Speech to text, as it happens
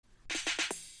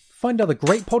Find other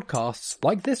great podcasts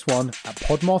like this one at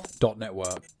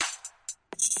podmoth.network.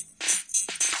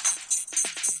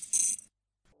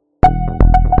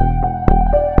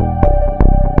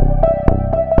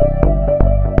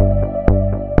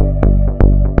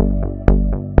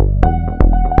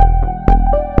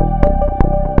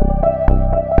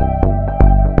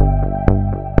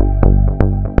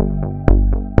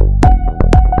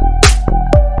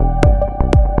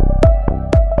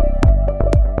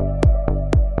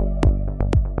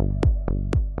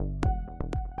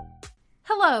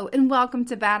 Hello, and welcome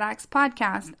to Bad Axe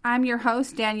Podcast. I'm your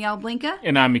host, Danielle Blinka.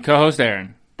 And I'm your co-host,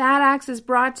 Aaron. Bad Axe is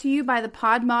brought to you by the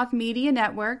Podmoth Media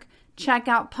Network. Check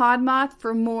out Podmoth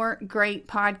for more great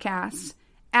podcasts.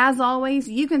 As always,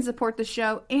 you can support the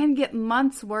show and get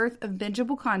months worth of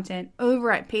bingeable content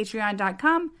over at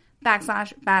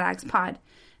patreon.com/badaxepod.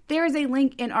 There is a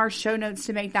link in our show notes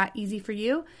to make that easy for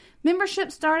you.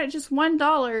 Memberships start at just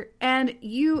 $1, and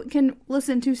you can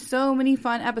listen to so many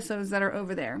fun episodes that are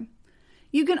over there.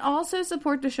 You can also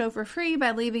support the show for free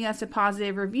by leaving us a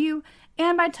positive review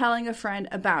and by telling a friend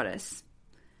about us.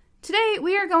 Today,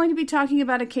 we are going to be talking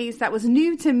about a case that was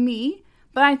new to me,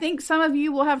 but I think some of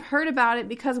you will have heard about it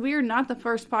because we are not the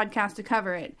first podcast to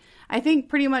cover it. I think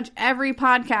pretty much every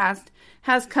podcast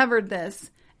has covered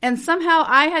this, and somehow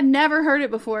I had never heard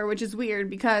it before, which is weird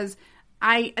because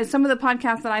some of the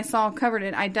podcasts that I saw covered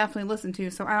it, I definitely listened to,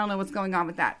 so I don't know what's going on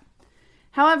with that.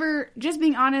 However, just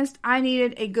being honest, I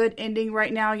needed a good ending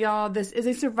right now, y'all. This is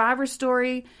a survivor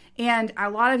story, and a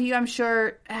lot of you, I'm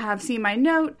sure, have seen my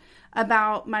note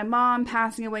about my mom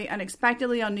passing away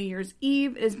unexpectedly on New Year's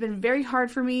Eve. It has been very hard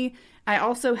for me. I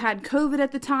also had COVID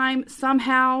at the time.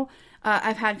 Somehow,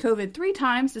 I've had COVID 3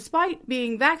 times, despite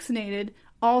being vaccinated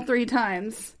all 3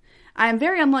 times. I am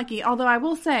very unlucky, although I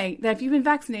will say that if you've been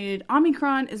vaccinated,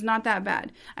 Omicron is not that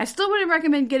bad. I still wouldn't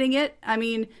recommend getting it. I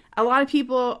mean, a lot of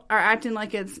people are acting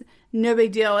like it's no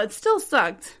big deal. It still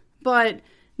sucked, but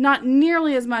not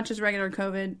nearly as much as regular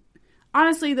COVID.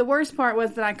 Honestly, the worst part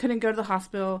was that I couldn't go to the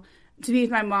hospital to meet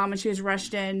my mom when she was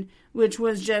rushed in, which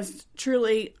was just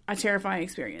truly a terrifying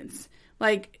experience.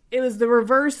 Like, it was the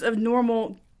reverse of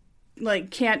normal,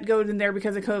 can't go in there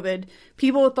because of COVID.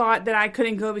 People thought that I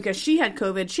couldn't go because she had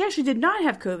COVID. She actually did not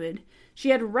have COVID. She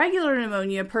had regular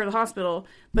pneumonia per the hospital,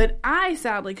 but I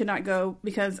sadly could not go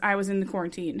because I was in the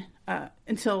quarantine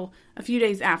until a few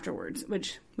days afterwards,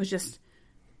 which was just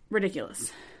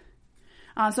ridiculous.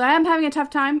 So I am having a tough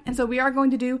time, and so we are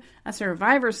going to do a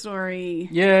survivor story.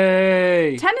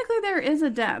 Yay! Technically, there is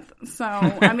a death, so,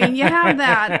 I mean, you have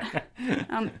that.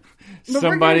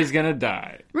 Somebody's gonna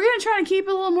die. We're gonna try to keep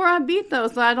it a little more upbeat, though,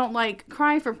 so I don't,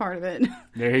 cry for part of it.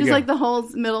 There you just go. The whole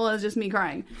middle is just me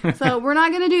crying. So we're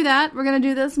not gonna do that. We're gonna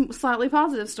do this slightly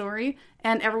positive story,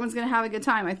 and everyone's gonna have a good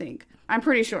time, I think. I'm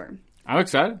pretty sure. I'm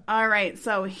excited. All right,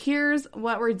 so here's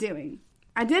what we're doing.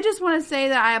 I did just want to say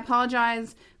that I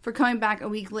apologize for coming back a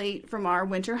week late from our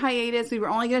winter hiatus. We were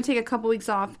only going to take a couple weeks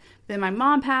off. Then my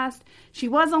mom passed. She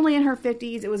was only in her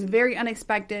 50s. It was very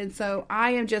unexpected. So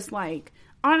I am just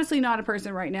honestly not a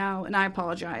person right now, and I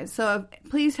apologize. So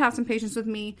please have some patience with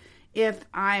me if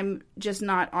I'm just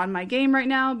not on my game right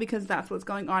now, because that's what's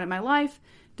going on in my life.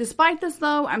 Despite this,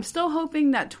 though, I'm still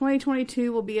hoping that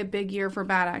 2022 will be a big year for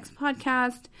Bad Axe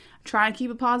Podcast. I'm trying to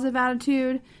keep a positive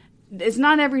attitude. It's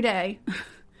not every day,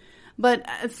 but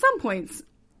at some points,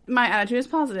 my attitude is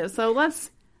positive. So let's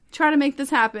try to make this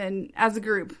happen as a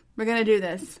group. We're going to do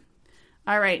this.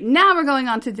 All right, now we're going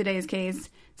on to today's case.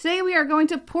 Today we are going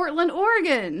to Portland,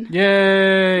 Oregon.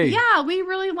 Yay! Yeah, we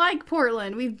really like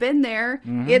Portland. We've been there.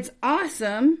 Mm-hmm. It's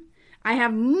awesome. I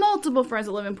have multiple friends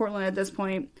that live in Portland at this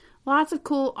point. Lots of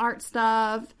cool art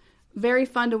stuff. Very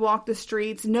fun to walk the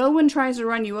streets. No one tries to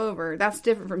run you over. That's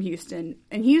different from Houston.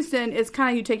 In Houston, it's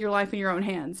kind of you take your life in your own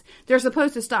hands. They're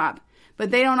supposed to stop,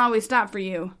 but they don't always stop for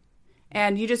you.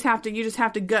 And you just have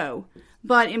to go.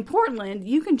 But in Portland,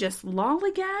 you can just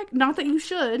lollygag. Not that you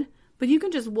should, but you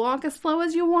can just walk as slow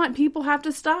as you want. People have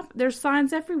to stop. There's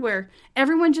signs everywhere.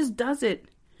 Everyone just does it.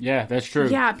 Yeah, that's true.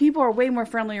 Yeah, people are way more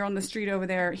friendlier on the street over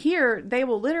there. Here, they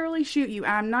will literally shoot you.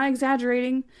 I'm not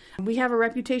exaggerating. We have a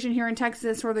reputation here in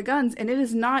Texas for the guns, and it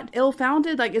is not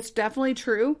ill-founded. It's definitely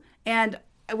true. And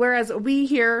whereas we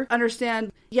here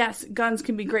understand, yes, guns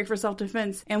can be great for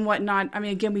self-defense and whatnot. I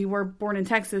mean, again, we were born in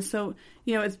Texas, so,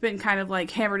 it's been kind of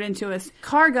hammered into us.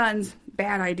 Car guns,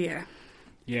 bad idea.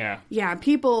 Yeah. Yeah,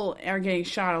 people are getting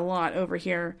shot a lot over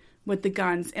here with the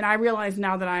guns. And I realize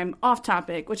now that I'm off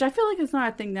topic, which I feel like it's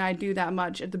not a thing that I do that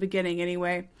much at the beginning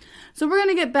anyway. So we're going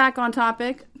to get back on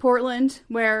topic. Portland,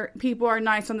 where people are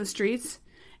nice on the streets.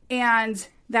 And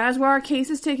that is where our case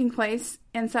is taking place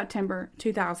in September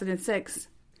 2006.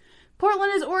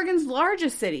 Portland is Oregon's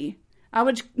largest city,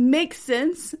 which makes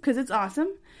sense because it's awesome.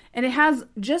 And it has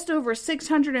just over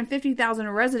 650,000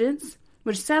 residents,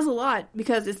 which says a lot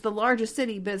because it's the largest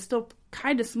city, but it's still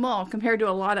kind of small compared to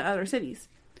a lot of other cities.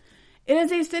 It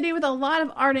is a city with a lot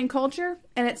of art and culture,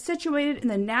 and it's situated in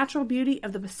the natural beauty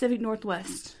of the Pacific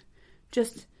Northwest.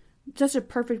 Just a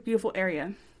perfect, beautiful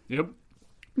area. Yep.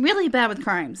 Really bad with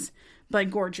crimes, but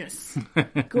gorgeous.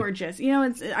 Gorgeous. You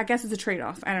know, I guess it's a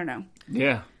trade-off. I don't know.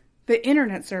 Yeah. The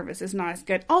internet service is not as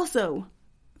good. Also,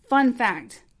 fun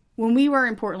fact, when we were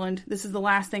in Portland, this is the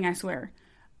last thing I swear.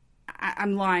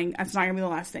 I'm lying. It's not going to be the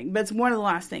last thing, but it's one of the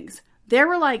last things. There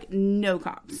were, like, no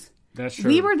cops. That's true.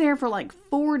 We were there for, like,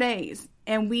 4 days,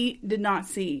 and we did not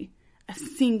see a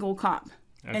single cop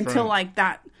until, like,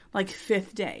 that, like,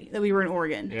 5th day that we were in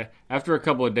Oregon. Yeah. After a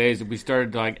couple of days, we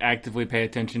started to, like, actively pay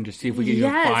attention to see if we could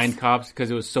even find cops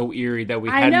because it was so eerie that we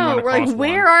hadn't run across we're like,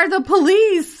 where are the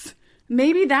police?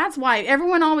 Maybe that's why.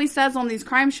 Everyone always says on these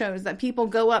crime shows that people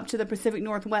go up to the Pacific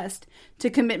Northwest to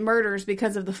commit murders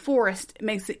because of the forest. It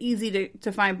makes it easy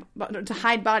to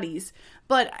hide bodies.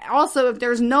 But also, if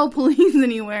there's no police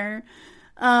anywhere,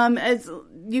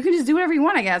 you can just do whatever you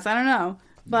want, I guess. I don't know.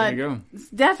 But there you go.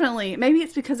 Definitely, maybe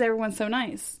it's because everyone's so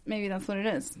nice. Maybe that's what it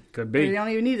is. Could be. They don't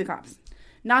even need the cops.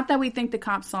 Not that we think the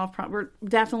cops solve problems. We're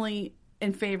definitely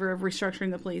in favor of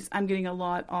restructuring the police. I'm getting a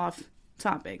lot off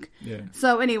topic. Yeah.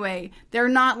 So anyway, they're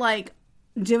not like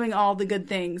doing all the good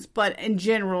things, but in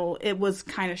general, it was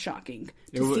kind of shocking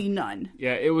to see none.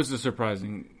 Yeah, it was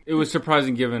surprising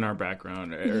given our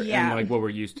background and like what we're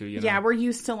used to. You know? Yeah, we're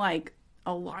used to like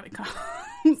a lot of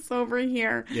cops over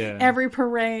here. Yeah. Every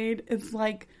parade, it's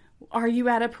like, are you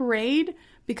at a parade?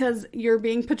 Because you're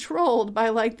being patrolled by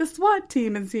like the SWAT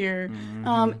team is here.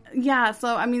 Mm-hmm. Yeah,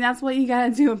 so I mean that's what you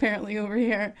gotta do apparently over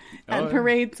here at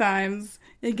parade times.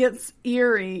 It gets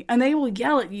eerie, and they will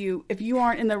yell at you if you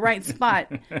aren't in the right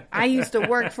spot. I used to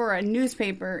work for a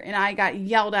newspaper, and I got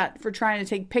yelled at for trying to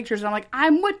take pictures. And I'm like,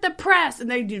 I'm with the press,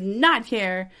 and they do not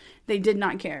care. They did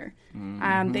not care.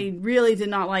 Mm-hmm. They really did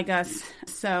not like us.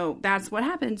 So that's what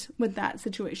happened with that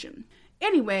situation.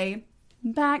 Anyway,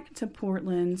 back to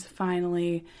Portland,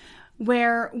 finally,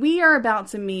 where we are about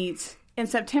to meet, in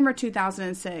September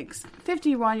 2006,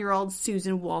 51-year-old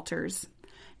Susan Walters.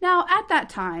 Now, at that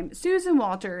time, Susan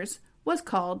Walters was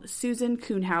called Susan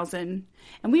Kuhnhausen,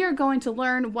 and we are going to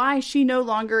learn why she no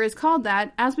longer is called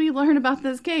that as we learn about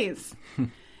this case.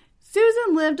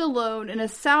 Susan lived alone in a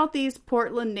southeast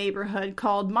Portland neighborhood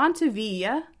called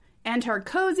Montevilla, and her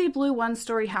cozy blue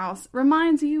one-story house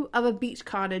reminds you of a beach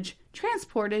cottage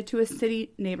transported to a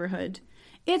city neighborhood.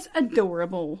 It's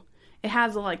adorable. It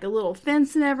has like a little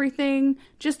fence and everything,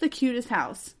 just the cutest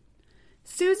house.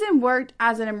 Susan worked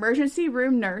as an emergency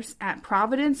room nurse at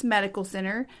Providence Medical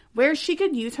Center, where she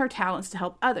could use her talents to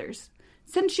help others.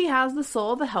 Since she has the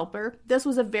soul of a helper, this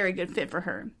was a very good fit for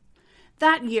her.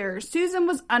 That year, Susan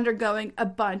was undergoing a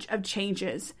bunch of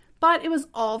changes, but it was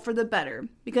all for the better,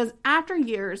 because after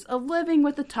years of living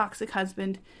with a toxic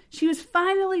husband, she was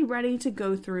finally ready to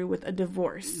go through with a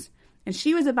divorce, and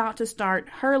she was about to start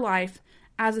her life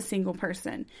as a single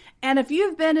person. And if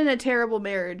you've been in a terrible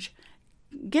marriage,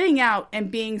 getting out and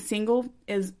being single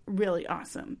is really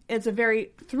awesome. It's a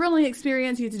very thrilling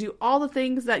experience. You get to do all the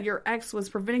things that your ex was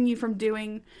preventing you from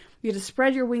doing. You get to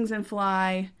spread your wings and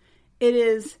fly. It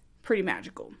is pretty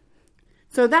magical.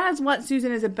 So that is what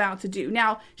Susan is about to do.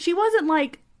 Now, she wasn't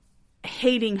like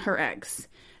hating her ex.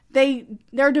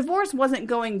 Their divorce wasn't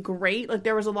going great. Like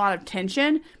there was a lot of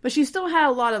tension, but she still had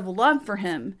a lot of love for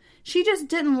him. She just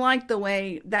didn't like the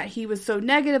way that he was so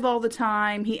negative all the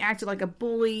time. He acted like a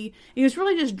bully. He was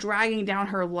really just dragging down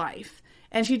her life.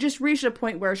 And she just reached a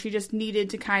point where she just needed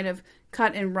to kind of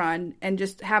cut and run and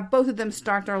just have both of them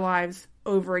start their lives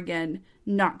over again,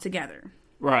 not together.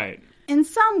 Right. In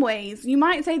some ways, you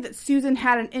might say that Susan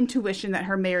had an intuition that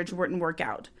her marriage wouldn't work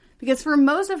out. Because for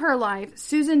most of her life,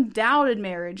 Susan doubted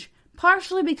marriage,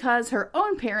 partially because her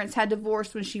own parents had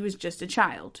divorced when she was just a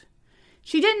child.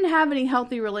 She didn't have any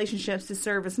healthy relationships to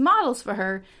serve as models for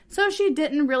her, so she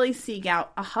didn't really seek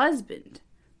out a husband.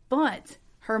 But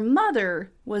her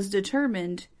mother was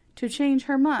determined to change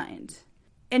her mind.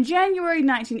 In January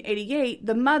 1988,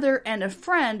 the mother and a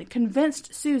friend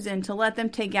convinced Susan to let them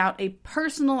take out a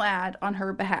personal ad on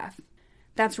her behalf.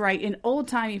 That's right, an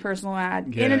old-timey personal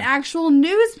ad in an actual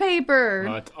newspaper.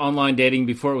 It's online dating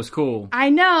before it was cool. I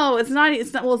know. It's not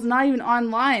even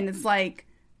online. It's like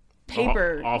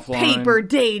paper. Offline. Paper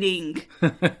dating.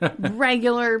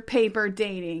 Regular paper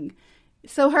dating.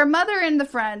 So her mother and the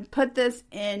friend put this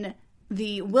in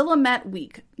the Willamette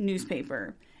Week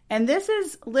newspaper. And this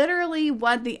is literally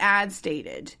what the ad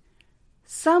stated.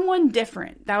 Someone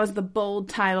different. That was the bold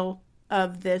title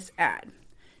of this ad.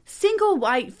 Single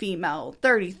white female,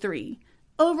 33,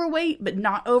 overweight but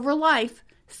not over life,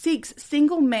 seeks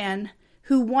single man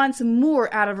who wants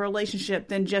more out of a relationship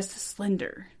than just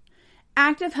slender.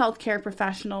 Active healthcare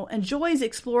professional enjoys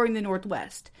exploring the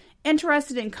Northwest,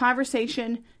 interested in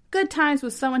conversation, good times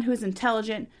with someone who is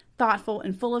intelligent, thoughtful,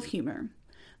 and full of humor.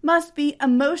 Must be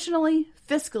emotionally,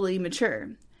 fiscally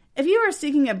mature. If you are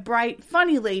seeking a bright,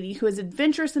 funny lady who is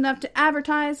adventurous enough to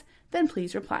advertise, then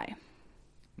please reply.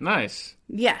 Nice.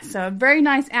 Yes, so a very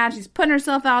nice ad. She's putting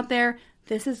herself out there.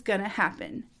 This is going to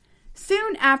happen.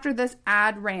 Soon after this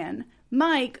ad ran,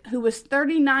 Mike, who was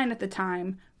 39 at the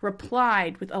time,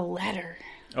 replied with a letter.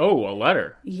 Oh, a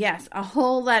letter. Yes, a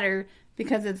whole letter,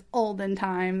 because it's olden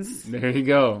times. There you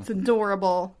go. It's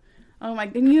adorable. Oh my,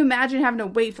 can you imagine having to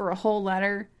wait for a whole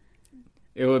letter?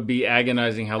 It would be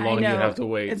agonizing how long you'd have to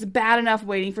wait. It's bad enough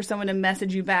waiting for someone to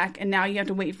message you back, and now you have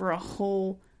to wait for a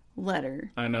whole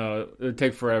letter. I know. It would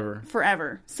take forever.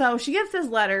 Forever. So she gets this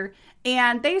letter,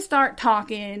 and they start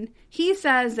talking. He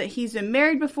says that he's been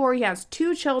married before, he has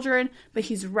 2 children, but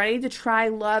he's ready to try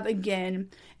love again.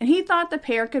 And he thought the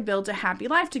pair could build a happy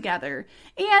life together.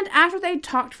 And after they'd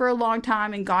talked for a long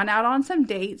time and gone out on some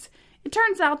dates, it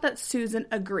turns out that Susan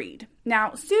agreed.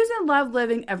 Now, Susan loved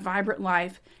living a vibrant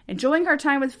life, enjoying her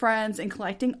time with friends and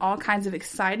collecting all kinds of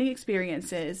exciting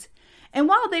experiences. And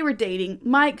while they were dating,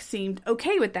 Mike seemed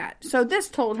okay with that. So this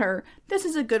told her, this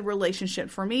is a good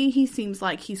relationship for me. He seems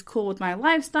like he's cool with my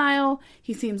lifestyle.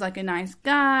 He seems like a nice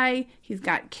guy. He's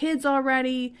got kids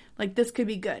already. Like, this could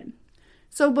be good.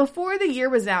 So before the year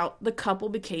was out, the couple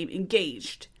became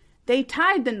engaged. They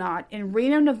tied the knot in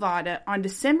Reno, Nevada on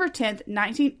December 10th,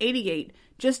 1988,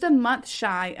 just a month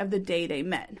shy of the day they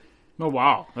met. Oh,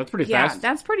 wow. That's pretty fast. Yeah,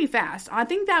 that's pretty fast. I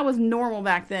think that was normal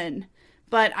back then.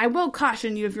 But I will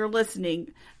caution you, if you're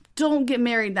listening, don't get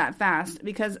married that fast,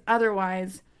 because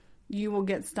otherwise you will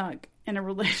get stuck in a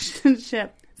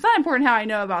relationship. It's not important how I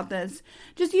know about this.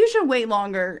 Just you should wait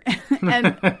longer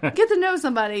and get to know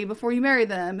somebody before you marry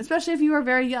them, especially if you are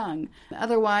very young.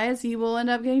 Otherwise, you will end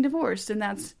up getting divorced, and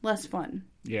that's less fun.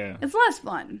 Yeah. It's less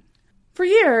fun. For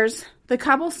years, the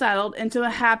couple settled into a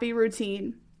happy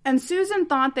routine, and Susan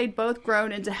thought they'd both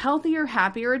grown into healthier,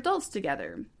 happier adults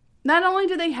together. Not only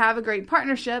did they have a great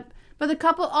partnership, but the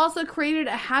couple also created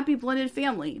a happy blended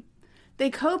family. They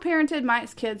co-parented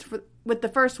Mike's kids with the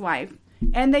first wife,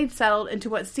 and they'd settled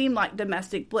into what seemed like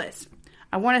domestic bliss.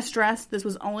 I want to stress this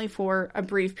was only for a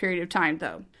brief period of time,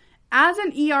 though. As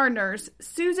an ER nurse,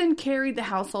 Susan carried the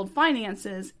household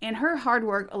finances, and her hard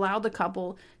work allowed the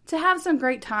couple to have some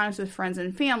great times with friends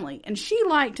and family, and she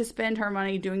liked to spend her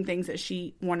money doing things that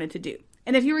she wanted to do.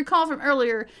 And if you recall from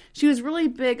earlier, she was really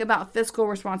big about fiscal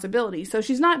responsibility, so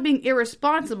she's not being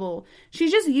irresponsible,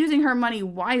 she's just using her money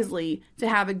wisely to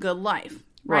have a good life.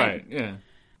 Right, yeah.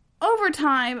 Over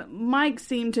time, Mike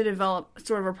seemed to develop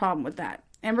sort of a problem with that.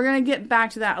 And we're going to get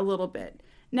back to that a little bit.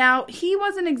 Now, he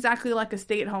wasn't exactly like a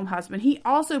stay-at-home husband. He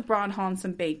also brought home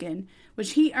some bacon,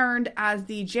 which he earned as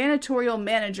the janitorial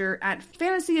manager at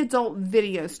Fantasy Adult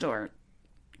Video Store.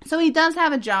 So he does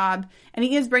have a job, and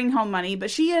he is bringing home money,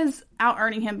 but she is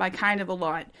out-earning him by kind of a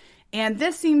lot. And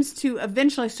this seems to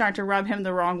eventually start to rub him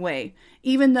the wrong way,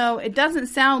 even though it doesn't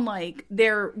sound like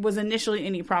there was initially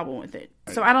any problem with it.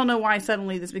 So I don't know why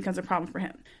suddenly this becomes a problem for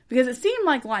him, because it seemed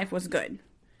like life was good.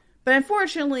 But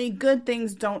unfortunately, good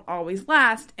things don't always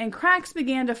last, and cracks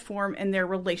began to form in their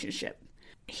relationship.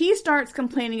 He starts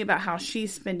complaining about how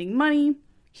she's spending money.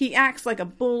 He acts like a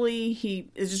bully. He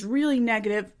is just really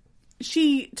negative.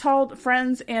 She told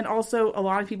friends and also a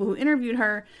lot of people who interviewed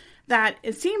her that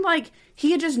it seemed like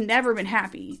he had just never been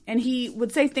happy. And he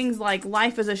would say things like,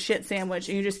 life is a shit sandwich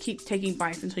and you just keep taking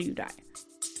bites until you die.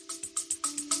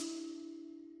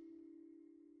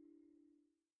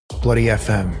 Bloody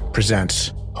FM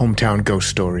presents Hometown Ghost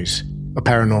Stories, a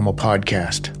paranormal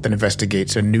podcast that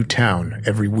investigates a new town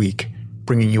every week,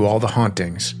 bringing you all the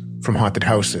hauntings, from haunted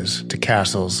houses to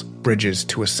castles, bridges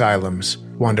to asylums,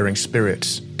 wandering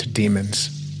spirits to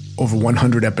demons. Over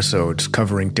 100 episodes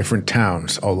covering different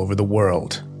towns all over the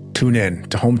world. Tune in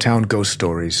to Hometown Ghost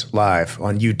Stories live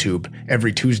on YouTube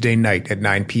every Tuesday night at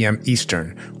 9 p.m.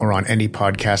 Eastern or on any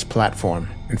podcast platform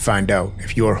and find out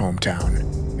if your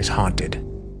hometown is haunted.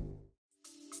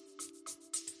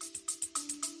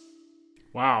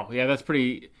 Wow. Yeah, that's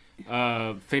pretty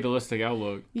fatalistic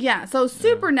outlook. Yeah, so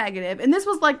super negative. And this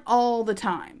was like all the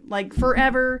time. Like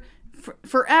forever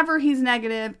he's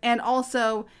negative, and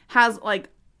also has like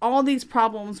all these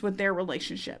problems with their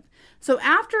relationship. So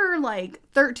after like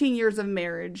 13 years of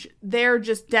marriage, they're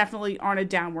just definitely on a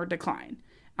downward decline.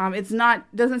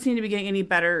 Doesn't seem to be getting any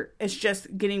better. It's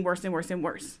just getting worse and worse and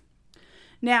worse.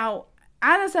 Now,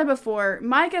 as I said before,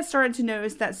 Mike had started to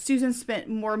notice that Susan spent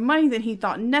more money than he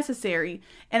thought necessary,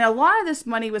 and a lot of this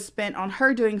money was spent on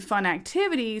her doing fun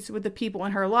activities with the people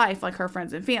in her life, like her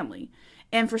friends and family.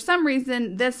 And for some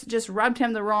reason, this just rubbed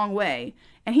him the wrong way,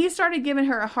 and he started giving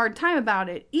her a hard time about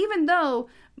it, even though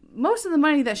most of the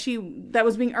money that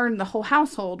was being earned in the whole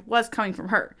household was coming from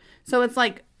her. So it's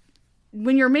like,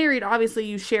 when you're married, obviously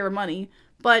you share money,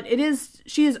 but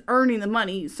she is earning the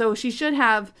money, so she should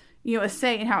have, a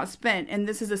say in how it's spent, and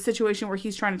this is a situation where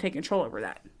he's trying to take control over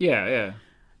that. Yeah.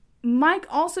 Mike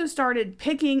also started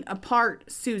picking apart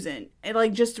Susan,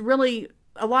 and just really,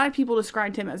 a lot of people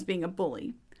described him as being a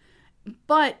bully.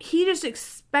 But he just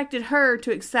expected her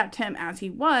to accept him as he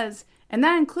was, and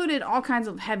that included all kinds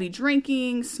of heavy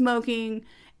drinking, smoking,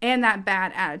 and that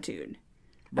bad attitude.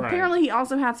 Right. Apparently, he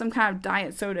also had some kind of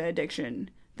diet soda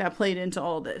addiction that played into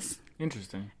all this.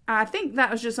 Interesting. I think that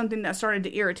was just something that started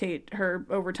to irritate her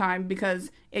over time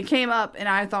because it came up and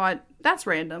I thought, that's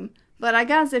random. But I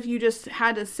guess if you just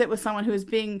had to sit with someone who was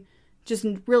being just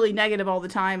really negative all the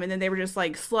time and then they were just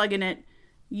slugging it,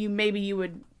 you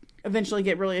would eventually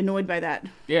get really annoyed by that.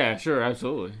 Yeah, sure,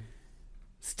 absolutely.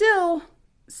 Still,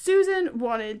 Susan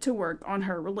wanted to work on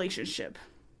her relationship,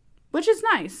 which is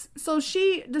nice. So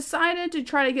she decided to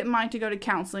try to get Mike to go to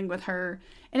counseling with her.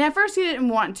 And at first he didn't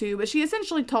want to, but she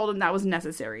essentially told him that was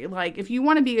necessary. If you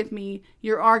want to be with me,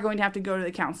 you are going to have to go to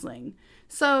the counseling.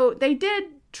 So they did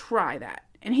try that.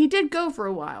 And he did go for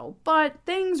a while, but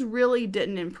things really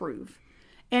didn't improve.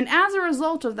 And as a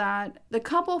result of that, the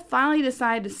couple finally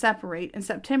decided to separate in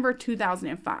September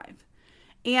 2005.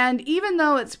 And even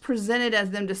though it's presented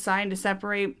as them deciding to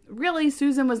separate, really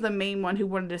Susan was the main one who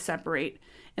wanted to separate.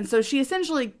 And so she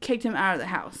essentially kicked him out of the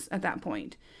house at that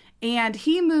point. And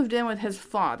he moved in with his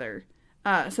father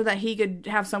so that he could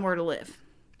have somewhere to live.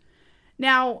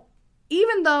 Now,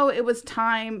 even though it was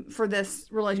time for this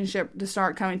relationship to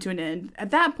start coming to an end, at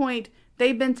that point,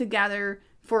 they've been together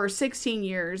for 16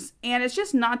 years. And it's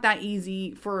just not that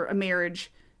easy for a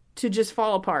marriage to just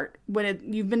fall apart when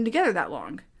you've been together that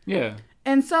long. Yeah.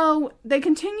 And so they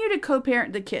continue to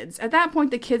co-parent the kids. At that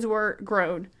point, the kids were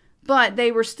grown, but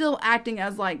they were still acting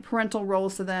as parental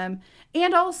roles to them.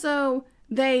 And also,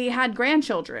 they had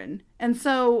grandchildren. And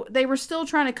so they were still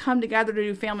trying to come together to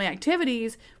do family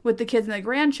activities with the kids and the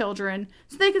grandchildren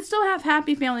so they could still have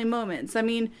happy family moments. I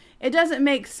mean, it doesn't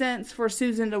make sense for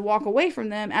Susan to walk away from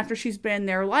them after she's been in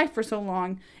their life for so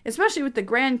long, especially with the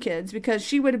grandkids, because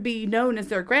she would be known as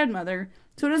their grandmother.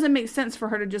 So it doesn't make sense for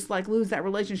her to just lose that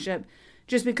relationship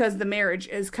just because the marriage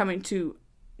is coming to,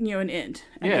 an end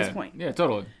at this point. Yeah,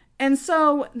 totally. And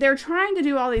so they're trying to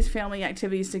do all these family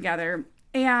activities together.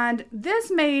 And this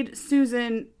made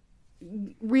Susan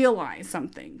realize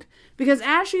something. Because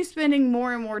as she's spending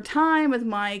more and more time with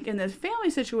Mike in this family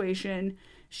situation,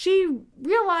 she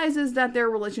realizes that their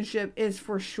relationship is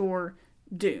for sure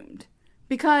doomed.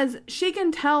 Because she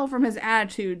can tell from his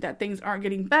attitude that things aren't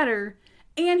getting better.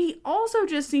 And he also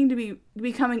just seemed to be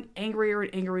becoming angrier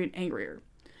and angrier and angrier.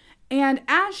 And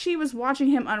as she was watching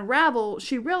him unravel,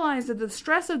 she realized that the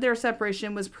stress of their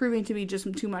separation was proving to be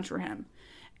just too much for him.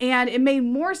 And it made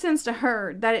more sense to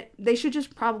her that they should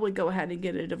just probably go ahead and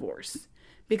get a divorce.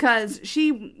 Because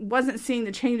she wasn't seeing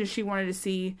the changes she wanted to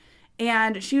see.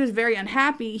 And she was very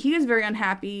unhappy. He was very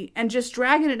unhappy. And just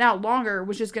dragging it out longer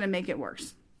was just going to make it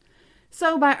worse.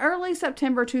 So by early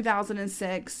September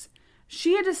 2006,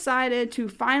 she had decided to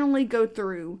finally go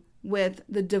through with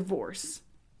the divorce.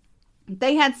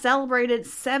 They had celebrated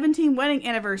 17 wedding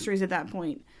anniversaries at that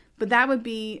point. But that would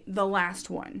be the last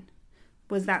one.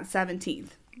 Was that 17th.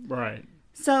 Right.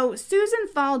 So Susan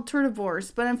filed for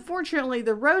divorce, but unfortunately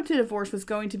the road to divorce was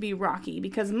going to be rocky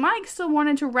because Mike still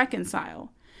wanted to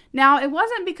reconcile. Now, it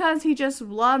wasn't because he just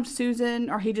loved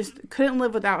Susan or he just couldn't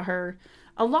live without her.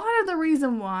 A lot of the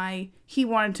reason why he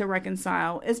wanted to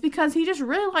reconcile is because he just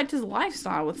really liked his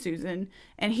lifestyle with Susan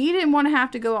and he didn't want to have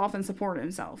to go off and support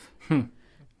himself. I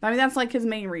mean, that's his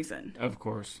main reason. Of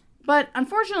course. But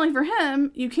unfortunately for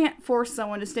him, you can't force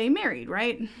someone to stay married,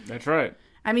 right? That's right.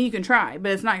 I mean, you can try,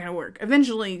 but it's not going to work.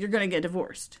 Eventually, you're going to get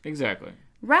divorced. Exactly.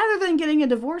 Rather than getting a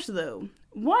divorce, though,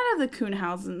 one of the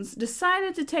Kuhnhausens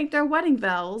decided to take their wedding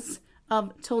vows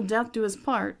of "till death do us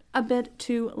part" a bit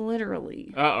too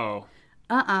literally. Uh-oh.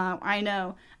 I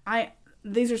know.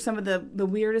 These are some of the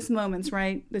weirdest moments,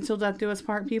 right? The "till death do us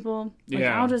part" people.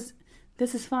 Yeah.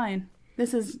 This is fine.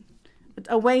 This is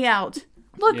a way out.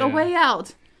 Look, a way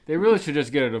out. They really should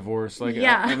just get a divorce.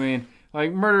 Yeah. I mean,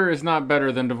 Like, murder is not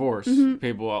better than divorce,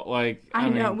 people. Like, I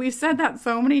know. We've said that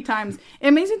so many times.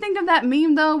 It makes me think of that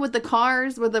meme, though, with the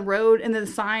cars, with the road and the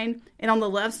sign. And on the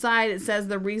left side, it says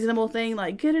the reasonable thing,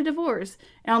 like, get a divorce.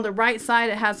 And on the right side,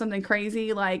 it has something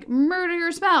crazy, like, murder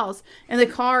your spouse. And the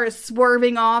car is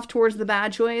swerving off towards the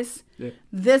bad choice. Yeah.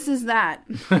 This is that.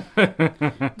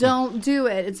 Don't do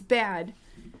it. It's bad.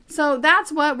 So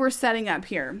that's what we're setting up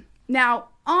here. Now,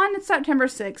 on September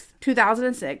 6th,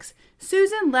 2006,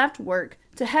 Susan left work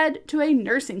to head to a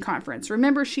nursing conference.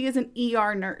 Remember, she is an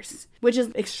ER nurse, which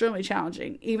is extremely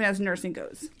challenging, even as nursing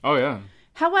goes. Oh, yeah.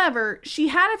 However, she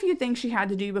had a few things she had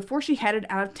to do before she headed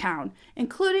out of town,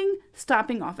 including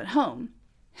stopping off at home.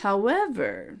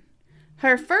 However,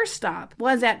 her first stop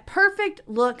was at Perfect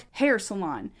Look Hair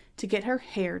Salon to get her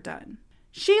hair done.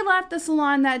 She left the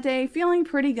salon that day feeling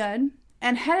pretty good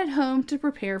and headed home to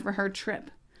prepare for her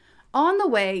trip. On the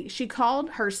way, she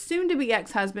called her soon-to-be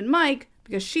ex-husband, Mike,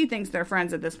 because she thinks they're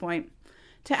friends at this point,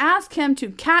 to ask him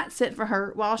to cat sit for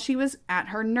her while she was at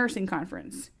her nursing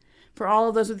conference. For all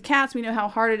of those with cats, we know how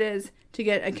hard it is to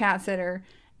get a cat sitter,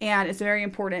 and it's very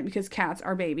important because cats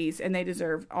are babies and they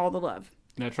deserve all the love.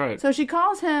 That's right. So she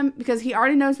calls him because he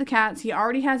already knows the cats. He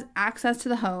already has access to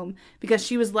the home because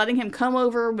she was letting him come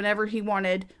over whenever he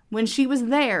wanted when she was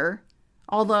there,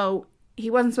 although he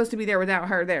wasn't supposed to be there without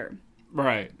her there.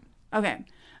 Right. Okay.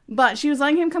 But she was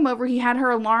letting him come over. He had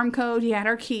her alarm code. He had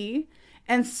her key.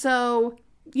 And so,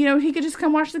 he could just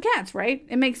come watch the cats, right?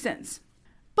 It makes sense.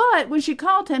 But when she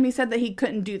called him, he said that he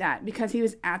couldn't do that because he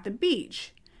was at the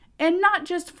beach. And not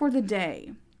just for the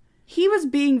day. He was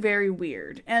being very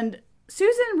weird. And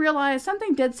Susan realized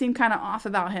something did seem kind of off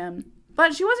about him.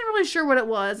 But she wasn't really sure what it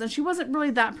was, and she wasn't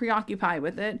really that preoccupied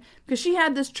with it, because she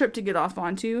had this trip to get off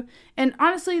onto, and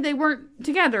honestly, they weren't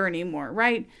together anymore,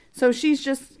 right? So she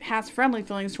just has friendly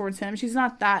feelings towards him. She's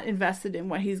not that invested in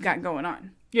what he's got going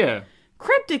on. Yeah.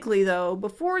 Cryptically, though,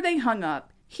 before they hung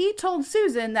up, he told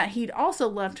Susan that he'd also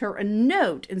left her a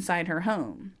note inside her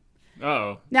home.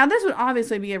 Uh-oh. Now, this would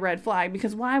obviously be a red flag,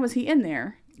 because why was he in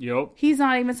there? Yep. He's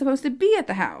not even supposed to be at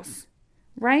the house.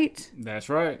 Right? That's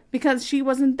right. Because she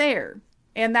wasn't there.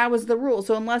 And that was the rule.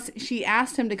 So unless she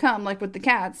asked him to come, like with the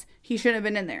cats, he shouldn't have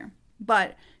been in there.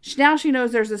 But now she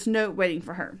knows there's this note waiting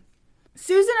for her.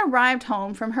 Susan arrived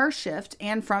home from her shift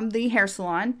and from the hair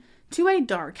salon to a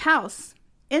dark house.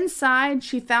 Inside,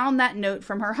 she found that note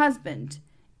from her husband.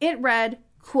 It read,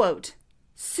 quote,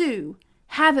 "Sue,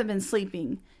 haven't been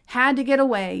sleeping. Had to get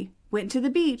away. Went to the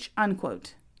beach,"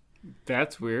 unquote.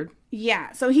 That's weird.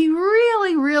 Yeah, so he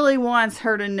really, really wants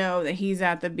her to know that he's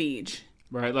at the beach.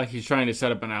 Right, like he's trying to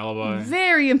set up an alibi.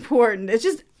 Very important. It's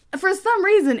just, for some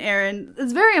reason, Aaron,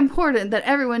 it's very important that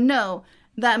everyone know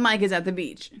that Mike is at the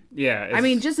beach. Yeah. I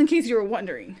mean, just in case you were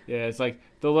wondering. Yeah, it's like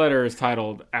the letter is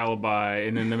titled Alibi,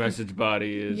 and then the message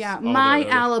body is... Yeah, my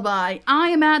alibi. I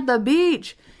am at the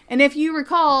beach. And if you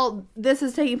recall, this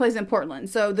is taking place in Portland.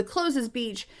 So the closest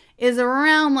beach is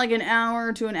around like an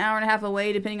hour to an hour and a half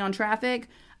away, depending on traffic.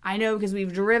 I know because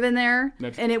we've driven there.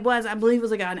 And it was, I believe it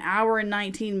was like an hour and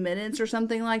 19 minutes or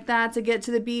something like that to get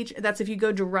to the beach. That's if you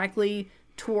go directly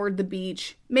toward the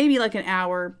beach. Maybe like an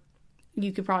hour.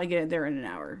 You could probably get it there in an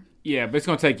hour. Yeah, but it's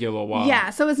going to take you a little while. Yeah,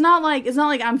 so it's not like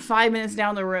I'm 5 minutes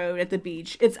down the road at the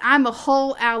beach. I'm a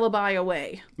whole alibi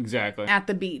away. Exactly. At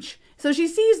the beach. So she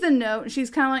sees the note and she's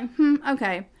kind of like,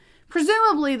 okay.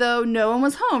 Presumably, though, no one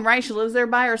was home, right? She lives there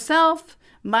by herself.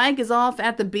 Mike is off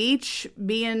at the beach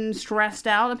being stressed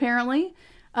out, apparently.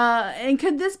 And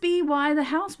could this be why the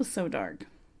house was so dark?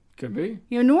 Could be.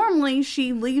 Normally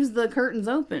she leaves the curtains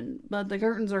open, but the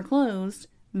curtains are closed.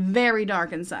 Very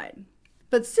dark inside.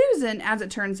 But Susan, as it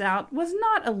turns out, was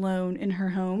not alone in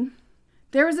her home.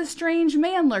 There was a strange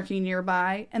man lurking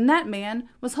nearby, and that man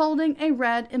was holding a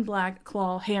red and black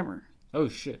claw hammer. Oh,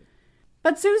 shit.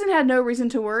 But Susan had no reason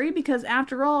to worry because,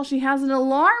 after all, she has an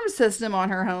alarm system on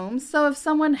her home. So if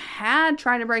someone had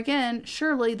tried to break in,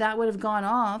 surely that would have gone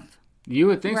off. You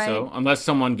would think right? so, unless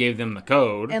someone gave them the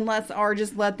code. Or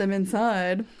just let them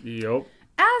inside. Yep.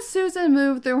 As Susan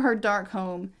moved through her dark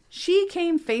home, she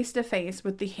came face to face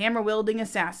with the hammer-wielding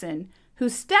assassin who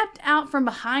stepped out from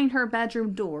behind her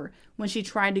bedroom door when she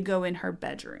tried to go in her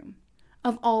bedroom.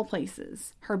 Of all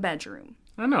places, her bedroom.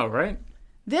 I know, right?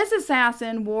 This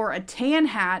assassin wore a tan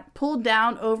hat pulled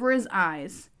down over his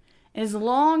eyes, and his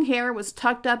long hair was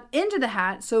tucked up into the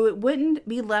hat so it wouldn't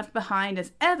be left behind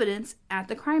as evidence at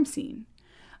the crime scene.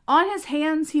 On his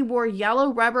hands, he wore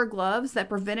yellow rubber gloves that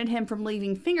prevented him from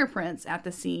leaving fingerprints at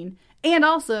the scene, and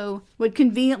also would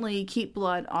conveniently keep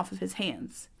blood off of his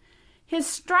hands. His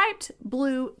striped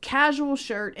blue casual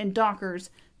shirt and Dockers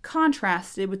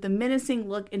contrasted with the menacing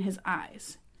look in his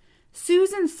eyes.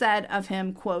 Susan said of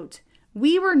him, quote,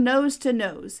 We were nose to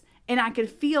nose, and I could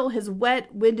feel his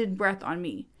wet, winded breath on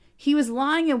me. He was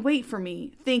lying in wait for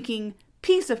me, thinking,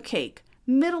 piece of cake,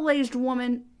 middle-aged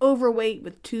woman, overweight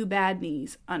with 2 bad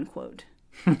knees, unquote.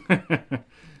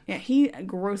 Yeah, he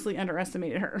grossly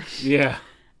underestimated her. Yeah.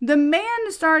 The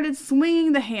man started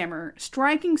swinging the hammer,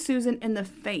 striking Susan in the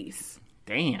face.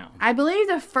 Damn. I believe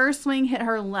the first swing hit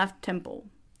her left temple.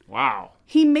 Wow.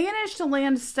 He managed to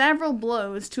land several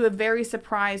blows to a very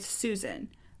surprised Susan.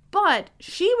 But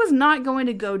she was not going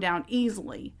to go down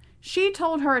easily. She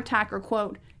told her attacker,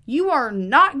 quote, "You are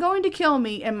not going to kill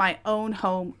me in my own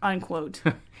home," unquote.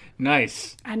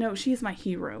 Nice. I know, she's my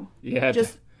hero. Yeah.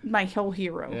 Just my whole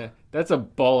hero. Yeah. That's a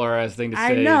baller-ass thing to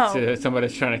I say know. to somebody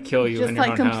that's trying to kill you Just in your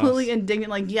like own completely house. indignant,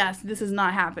 like, yes, this is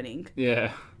not happening.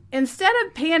 Yeah. Instead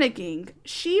of panicking,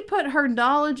 she put her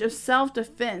knowledge of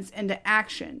self-defense into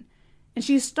action. And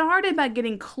she started by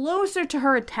getting closer to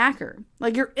her attacker.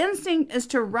 Like, your instinct is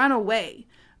to run away.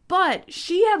 But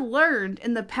she had learned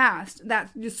in the past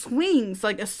that swings,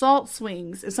 like assault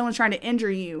swings, if someone's trying to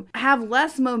injure you, have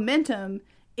less momentum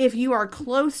if you are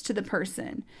close to the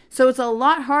person. So it's a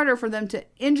lot harder for them to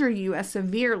injure you as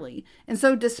severely. And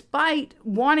so despite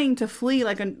wanting to flee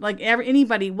like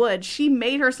anybody would, she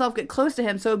made herself get close to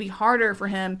him so it would be harder for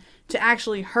him to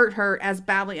actually hurt her as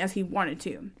badly as he wanted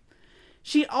to.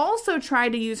 She also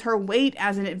tried to use her weight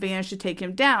as an advantage to take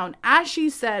him down. As she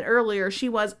said earlier, she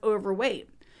was overweight.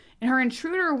 And her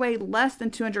intruder weighed less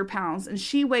than 200 pounds, and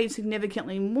she weighed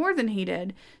significantly more than he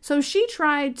did. So she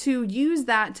tried to use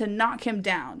that to knock him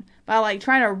down by like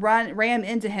trying to ram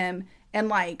into him and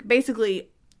like basically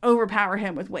overpower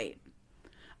him with weight.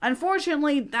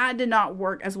 Unfortunately, that did not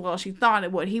work as well as she thought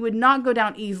it would. He would not go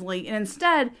down easily, and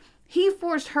instead, he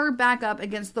forced her back up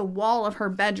against the wall of her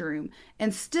bedroom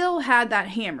and still had that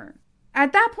hammer.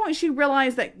 At that point, she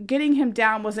realized that getting him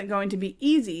down wasn't going to be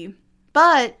easy,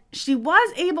 but she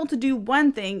was able to do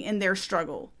one thing in their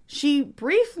struggle. She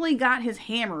briefly got his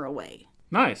hammer away.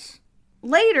 Nice.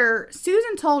 Later,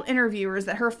 Susan told interviewers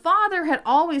that her father had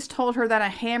always told her that a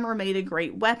hammer made a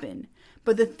great weapon.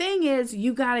 But the thing is,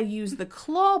 you gotta use the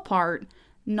claw part,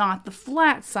 not the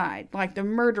flat side, like the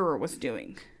murderer was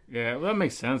doing. Yeah, well, that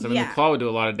makes sense. I mean, Yeah. the claw would do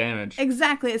a lot of damage.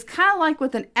 Exactly. It's kind of like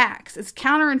with an axe. It's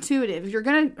counterintuitive. If you're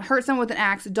going to hurt someone with an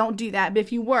axe, don't do that. But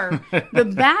if you were, the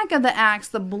back of the axe,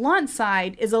 the blunt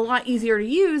side, is a lot easier to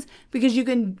use because you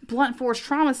can blunt force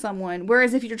trauma someone.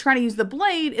 Whereas if you're trying to use the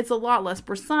blade, it's a lot less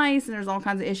precise and there's all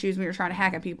kinds of issues when you're trying to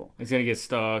hack at people. It's going to get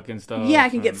stuck and stuff. Yeah,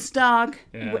 it can get stuck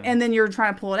Yeah. and then you're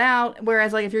trying to pull it out.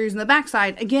 Whereas like if you're using the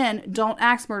backside, again, don't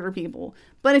axe murder people.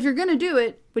 But if you're going to do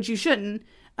it, which you shouldn't,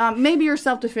 maybe you're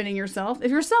self-defending yourself. If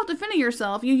you're self-defending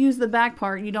yourself, you use the back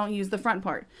part, you don't use the front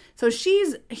part. So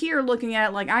she's here looking at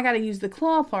it like, I got to use the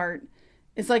claw part.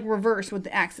 It's like reverse with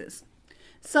the axes.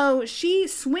 So she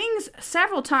swings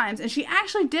several times, and she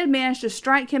actually did manage to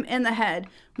strike him in the head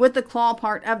with the claw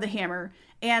part of the hammer,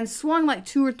 and swung like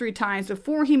 2 or 3 times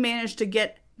before he managed to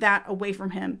get that away from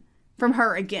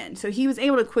her again. So he was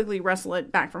able to quickly wrestle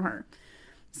it back from her.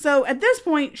 So at this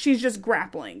point, she's just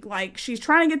grappling. Like, she's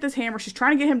trying to get this hammer. She's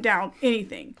trying to get him down.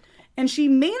 Anything. And she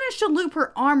managed to loop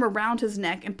her arm around his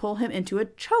neck and pull him into a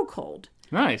chokehold.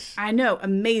 Nice. I know.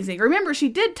 Amazing. Remember, she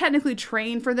did technically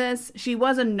train for this. She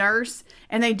was a nurse.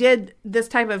 And they did this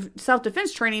type of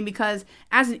self-defense training because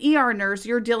as an ER nurse,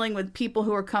 you're dealing with people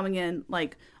who are coming in,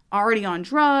 like, already on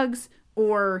drugs.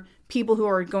 Or people who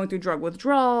are going through drug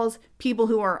withdrawals. People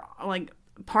who are, like,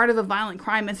 part of a violent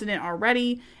crime incident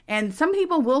already, and some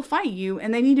people will fight you,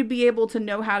 and they need to be able to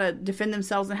know how to defend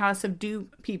themselves and how to subdue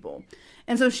people.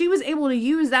 And so she was able to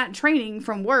use that training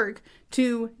from work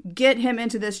to get him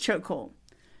into this chokehold.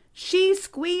 She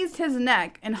squeezed his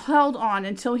neck and held on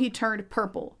until he turned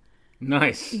purple.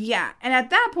 Nice. Yeah, and at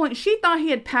that point, she thought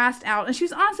he had passed out, and she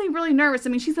was honestly really nervous.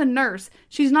 I mean, she's a nurse.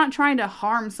 She's not trying to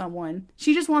harm someone.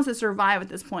 She just wants to survive at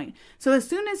this point. So as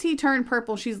soon as he turned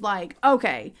purple, she's like,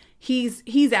 okay,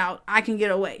 he's out. I can get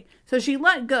away. So she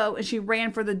let go, and she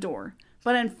ran for the door.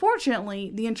 But unfortunately,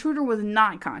 the intruder was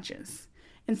not conscious.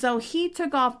 And so he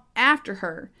took off after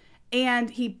her,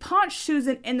 and he punched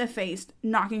Susan in the face,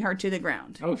 knocking her to the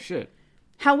ground. Oh, shit.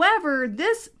 However,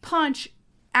 this punch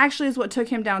actually is what took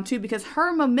him down too, because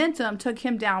her momentum took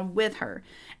him down with her.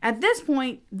 At this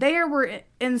point, they were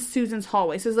in Susan's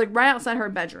hallway, so it was like right outside her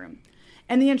bedroom.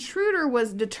 And the intruder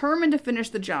was determined to finish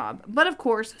the job, but of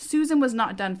course, Susan was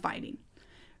not done fighting.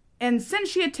 And since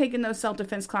she had taken those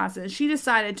self-defense classes, she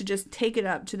decided to just take it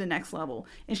up to the next level.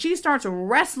 And she starts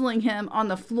wrestling him on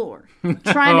the floor,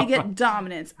 trying to get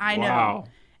dominance. I know. Wow.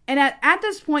 And at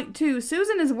this point, too,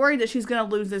 Susan is worried that she's going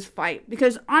to lose this fight.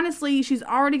 Because, honestly, she's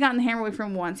already gotten the hammer away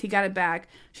from him once. He got it back.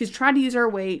 She's tried to use her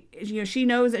weight. She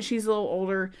knows that she's a little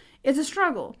older. It's a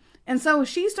struggle. And so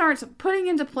she starts putting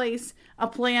into place a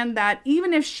plan that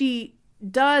even if she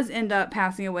does end up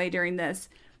passing away during this,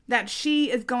 that she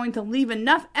is going to leave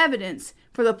enough evidence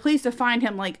for the police to find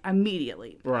him,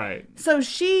 immediately. Right. So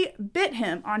she bit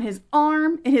him on his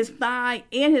arm and his thigh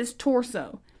and his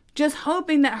torso, just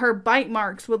hoping that her bite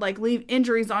marks would, leave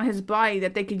injuries on his body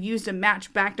that they could use to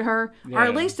match back to her, or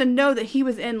at least to know that he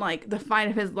was in, the fight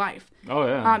of his life. Oh,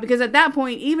 yeah. Because at that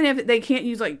point, even if they can't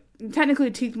use,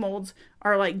 technically teeth molds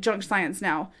are, junk science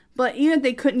now, but even if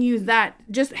they couldn't use that,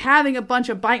 just having a bunch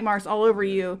of bite marks all over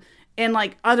you and,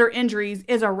 other injuries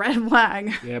is a red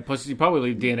flag. Yeah, plus you probably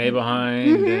leave DNA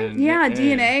behind. Mm-hmm.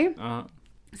 DNA. Uh-huh.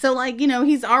 So,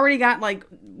 he's already got,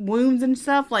 wounds and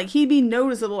stuff. He'd be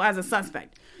noticeable as a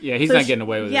suspect. Yeah, he's not getting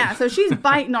away with it. Yeah, so she's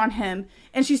biting on him.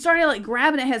 And she started,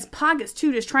 grabbing at his pockets,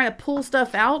 too, just trying to pull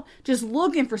stuff out. Just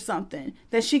looking for something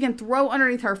that she can throw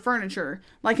underneath her furniture.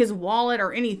 Like his wallet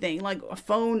or anything. Like a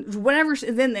phone, whatever is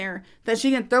in there that she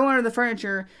can throw under the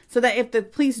furniture. So that if the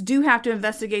police do have to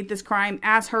investigate this crime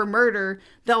as her murder,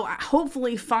 they'll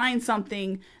hopefully find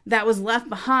something that was left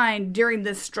behind during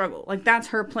this struggle. That's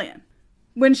her plan.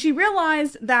 When she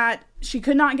realized that she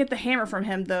could not get the hammer from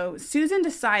him, though, Susan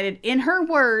decided, in her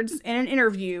words in an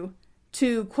interview,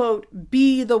 to, quote,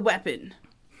 be the weapon,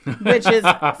 which is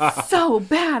so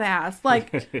badass.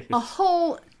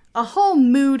 A whole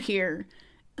mood here.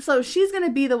 So she's going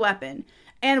to be the weapon.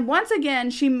 And once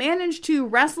again, she managed to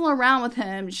wrestle around with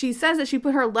him. She says that she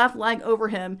put her left leg over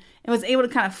him and was able to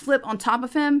kind of flip on top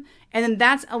of him. And then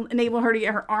that's enabled her to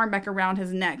get her arm back around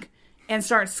his neck and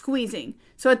start squeezing.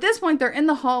 So at this point, they're in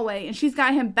the hallway, and she's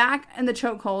got him back in the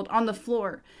chokehold on the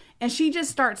floor. And she just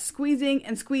starts squeezing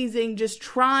and squeezing, just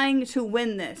trying to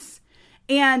win this.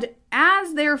 And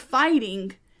as they're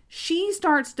fighting, she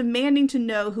starts demanding to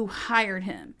know who hired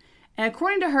him. And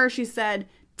according to her, she said,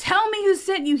 "Tell me who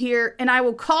sent you here, and I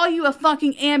will call you a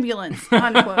fucking ambulance,"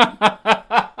 unquote.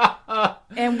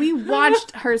 And we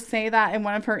watched her say that in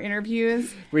one of her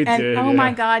interviews. We did, oh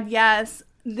my God, yes.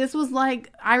 This was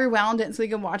I rewound it so we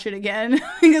could watch it again.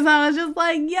 Because I was just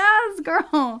yes,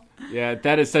 girl. Yeah,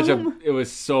 that is such it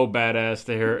was so badass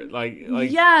to hear.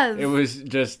 Yes. It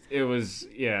was,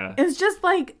 yeah. It's just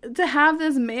to have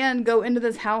this man go into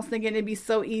this house thinking it'd be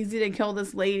so easy to kill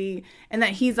this lady and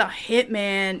that he's a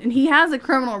hitman and he has a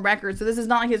criminal record. So this is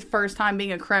not his first time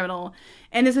being a criminal.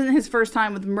 And this isn't his first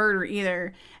time with murder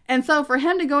either. And so for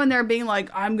him to go in there being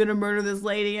I'm going to murder this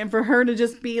lady, and for her to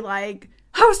just be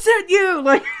who sent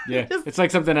you? Yeah, it's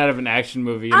like something out of an action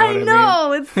movie. You know I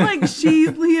know. It's she's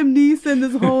Liam Neeson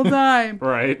this whole time.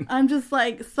 Right. I'm just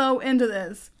so into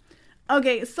this.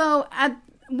 Okay, so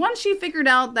once she figured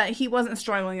out that he wasn't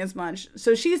struggling as much,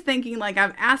 so she's thinking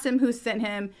I've asked him who sent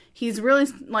him. He's really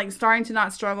starting to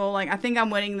not struggle. I think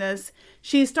I'm winning this.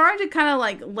 She started to kind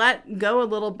of let go a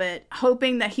little bit,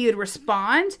 hoping that he would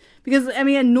respond. Because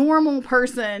a normal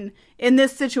person in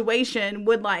this situation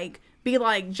would be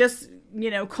just,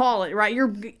 call it, right?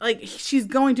 You're she's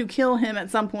going to kill him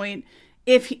at some point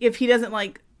if he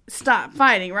doesn't stop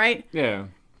fighting, right? Yeah.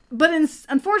 But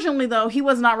unfortunately, though, he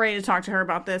was not ready to talk to her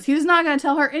about this. He was not going to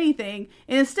tell her anything.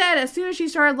 And instead, as soon as she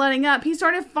started letting up, he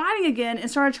started fighting again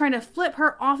and started trying to flip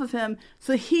her off of him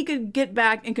so he could get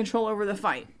back and control over the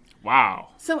fight. Wow.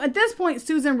 So at this point,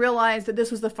 Susan realized that this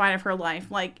was the fight of her life.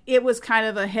 It was kind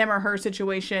of a him or her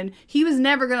situation. He was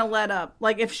never going to let up.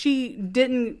 If she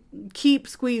didn't keep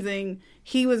squeezing,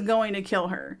 he was going to kill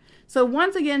her. So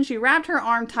once again, she wrapped her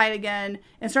arm tight again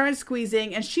and started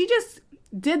squeezing. And she just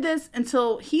did this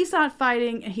until he stopped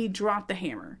fighting and he dropped the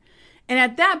hammer. And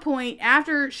at that point,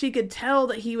 after she could tell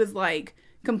that he was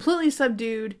completely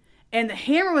subdued and the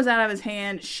hammer was out of his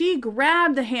hand, she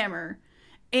grabbed the hammer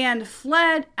and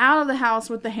fled out of the house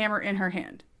with the hammer in her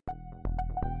hand.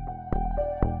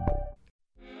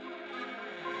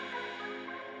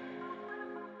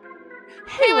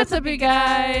 Hey, what's up, you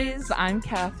guys? I'm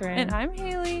Catherine. And I'm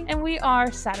Haley. And we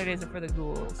are Saturdays Are for the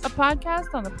Ghouls, A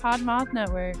podcast on the Podmoth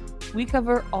Network. We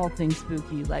cover all things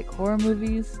spooky, like horror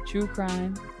movies, true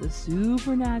crime, the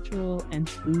supernatural, and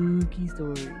spooky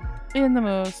stories. In the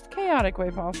most chaotic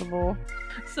way possible.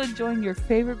 So join your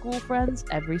favorite ghoul friends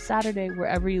every Saturday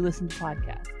wherever you listen to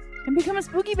podcasts. And become a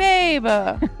spooky babe.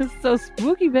 So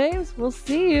spooky babes, we'll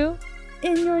see you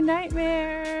in your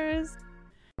nightmares.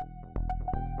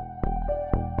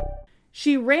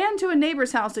 She ran to a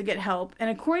neighbor's house to get help, and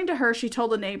according to her, she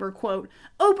told the neighbor, quote,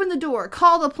 "Open the door,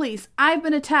 call the police. I've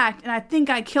been attacked, and I think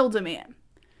I killed a man."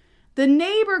 The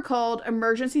neighbor called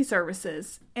emergency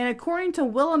services, and according to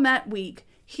Willamette Week,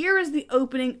 Here is the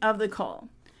opening of the call.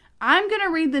 I'm going to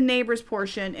read the neighbor's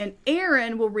portion, and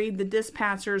Aaron will read the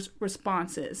dispatcher's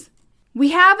responses.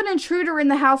 We have an intruder in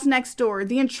the house next door.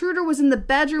 The intruder was in the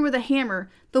bedroom with a hammer.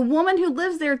 The woman who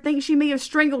lives there thinks she may have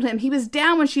strangled him. He was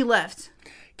down when she left.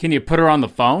 Can you put her on the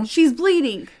phone? She's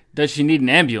bleeding. Does she need an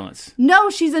ambulance? No,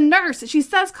 she's a nurse. She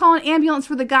says call an ambulance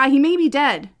for the guy. He may be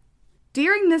dead.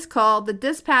 During this call, the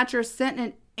dispatcher sent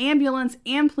an ambulance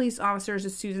and police officers to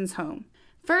Susan's home.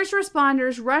 First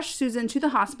responders rushed Susan to the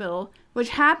hospital, which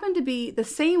happened to be the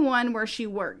same one where she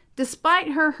worked.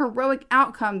 Despite her heroic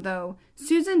outcome, though,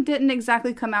 Susan didn't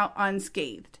exactly come out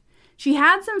unscathed. She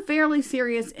had some fairly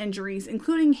serious injuries,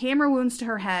 including hammer wounds to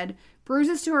her head,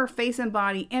 bruises to her face and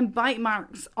body, and bite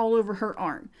marks all over her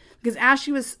arm. Because as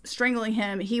she was strangling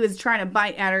him, he was trying to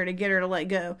bite at her to get her to let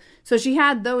go. So she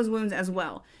had those wounds as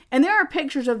well. And there are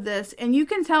pictures of this, and you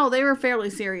can tell they were fairly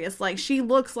serious. Like, she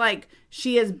looks like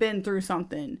she has been through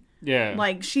something. Yeah.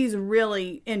 Like, she's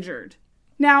really injured.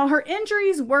 Now, her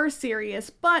injuries were serious,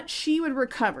 but she would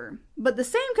recover. But the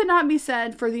same could not be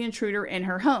said for the intruder in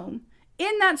her home.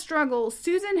 In that struggle,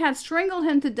 Susan had strangled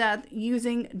him to death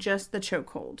using just the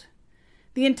chokehold.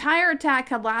 The entire attack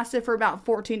had lasted for about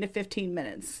 14 to 15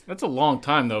 minutes. That's a long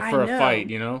time, though, for a fight,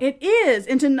 you know? It is.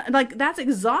 And to, like, that's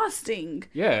exhausting.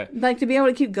 Yeah. Like, to be able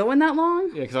to keep going that long?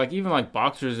 Yeah, because, like, even, like,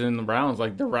 boxers in the rounds,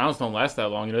 like, the rounds don't last that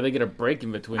long. You know, they get a break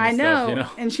in between and stuff, you know?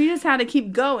 And she just had to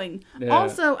keep going. Yeah.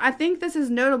 Also, I think this is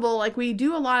notable. Like, we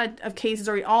do a lot of cases,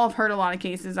 or we all have heard a lot of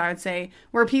cases, I would say,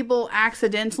 where people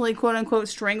accidentally, quote-unquote,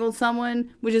 strangled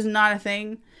someone, which is not a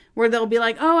thing. Where they'll be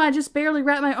like, oh, I just barely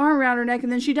wrapped my arm around her neck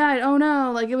and then she died. Oh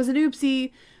no, like it was an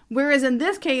oopsie. Whereas in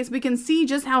this case, we can see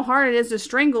just how hard it is to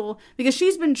strangle because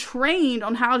she's been trained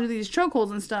on how to do these chokeholds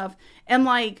and stuff. And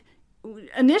like,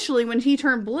 initially when he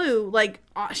turned blue, like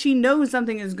she knows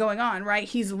something is going on, right?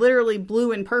 He's literally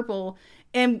blue and purple.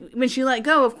 And when she let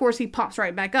go, of course, he pops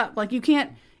right back up. Like you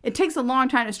can't, it takes a long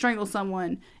time to strangle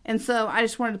someone. And so I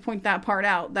just wanted to point that part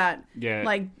out that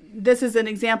like, this is an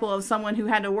example of someone who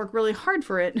had to work really hard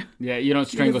for it. Yeah, you don't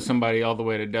strangle somebody all the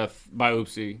way to death by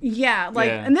oopsie. Yeah, like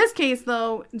in this case,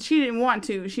 though, she didn't want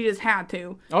to. She just had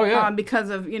to. Oh, yeah. Because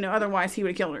of, otherwise he would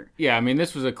have killed her. Yeah, I mean,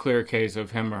 this was a clear case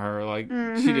of him or her. Like,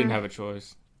 she didn't have a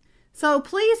choice. So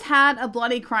police had a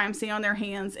bloody crime scene on their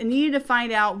hands and needed to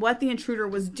find out what the intruder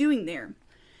was doing there.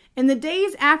 In the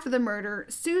days after the murder,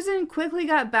 Susan quickly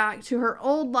got back to her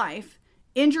old life,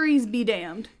 injuries be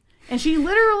damned. And she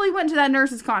literally went to that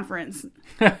nurse's conference.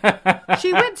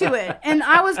 She went to it. And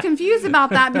I was confused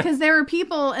about that because there were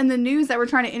people in the news that were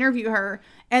trying to interview her.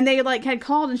 And they like had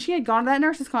called and she had gone to that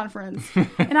nurse's conference.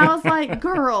 And I was like,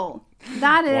 girl,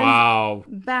 that is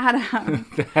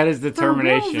badass. That is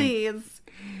determination.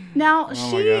 Now,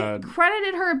 she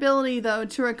credited her ability, though,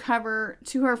 to recover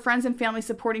to her friends and family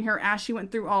supporting her as she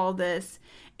went through all of this.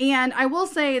 And I will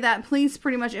say that police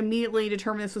pretty much immediately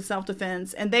determined this was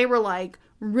self-defense. And they were like,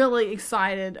 really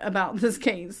excited about this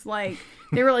case. Like,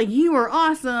 they were like, you are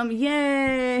awesome.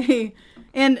 Yay.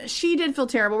 And she did feel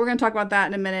terrible. We're going to talk about that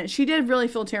in a minute. She did really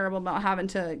feel terrible about having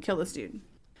to kill this dude.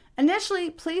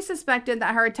 Initially, police suspected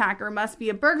that her attacker must be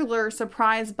a burglar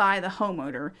surprised by the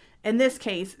homeowner, in this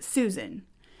case, Susan.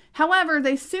 However,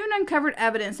 they soon uncovered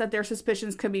evidence that their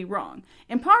suspicions could be wrong.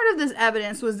 And part of this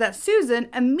evidence was that Susan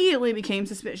immediately became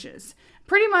suspicious.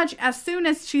 Pretty much as soon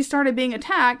as she started being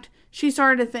attacked, she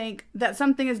started to think that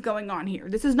something is going on here.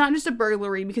 This is not just a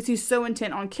burglary because he's so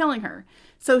intent on killing her.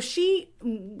 So she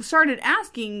started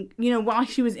asking, while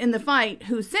she was in the fight,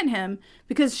 who sent him,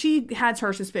 because she has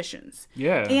her suspicions.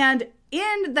 Yeah. And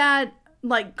in that,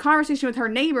 conversation with her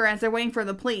neighbor as they're waiting for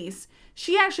the police,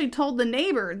 she actually told the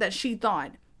neighbor that she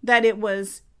thought that it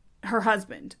was her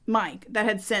husband, Mike, that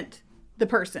had sent the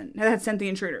person, that had sent the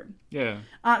intruder. Yeah.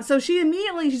 So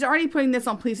she's already putting this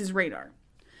on police's radar.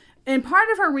 And part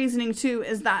of her reasoning, too,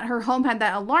 is that her home had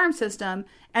that alarm system,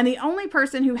 and the only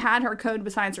person who had her code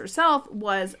besides herself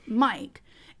was Mike.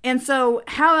 And so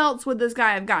how else would this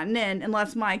guy have gotten in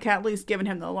unless Mike had at least given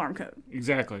him the alarm code?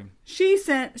 Exactly. She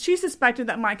suspected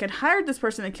that Mike had hired this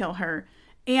person to kill her,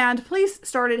 and police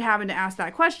started having to ask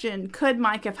that question, could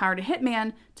Mike have hired a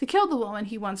hitman to kill the woman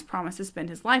he once promised to spend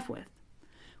his life with?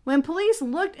 When police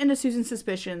looked into Susan's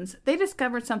suspicions, they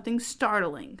discovered something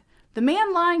startling. The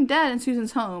man lying dead in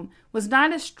Susan's home was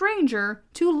not a stranger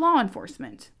to law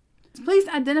enforcement. Police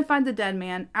identified the dead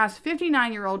man as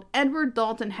 59-year-old Edward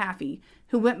Dalton Haffey,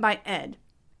 who went by Ed.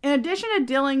 In addition to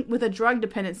dealing with a drug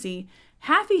dependency,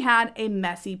 Haffey had a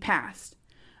messy past.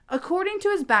 According to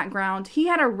his background, he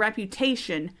had a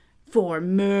reputation for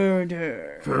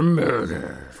murder. For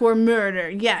murder. For murder,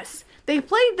 yes. They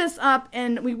played this up,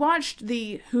 and we watched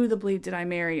the Who the Bleed Did I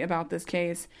Marry about this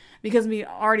case because we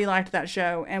already liked that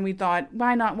show, and we thought,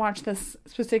 why not watch this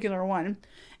particular one?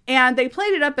 And they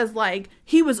played it up as like,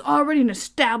 he was already an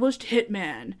established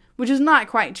hitman, which is not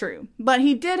quite true. But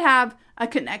he did have a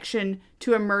connection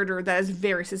to a murder that is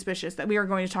very suspicious that we are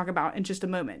going to talk about in just a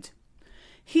moment.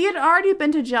 He had already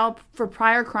been to jail for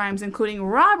prior crimes, including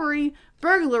robbery,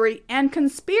 burglary, and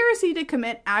conspiracy to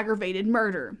commit aggravated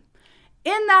murder.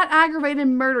 In that aggravated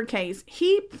murder case,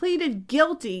 he pleaded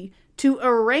guilty to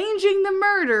arranging the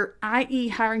murder, i.e.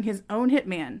 hiring his own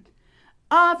hitman,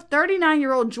 of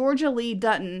 39-year-old Georgia Lee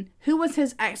Dutton, who was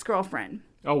his ex-girlfriend.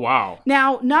 Oh, wow.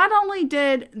 Now, not only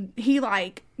did he,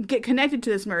 get connected to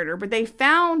this murder, but they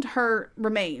found her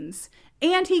remains,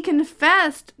 and he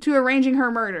confessed to arranging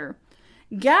her murder.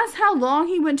 Guess how long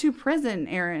he went to prison,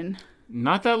 Aaron?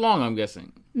 Not that long, I'm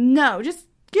guessing. No, just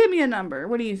give me a number.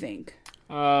 What do you think?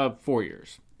 4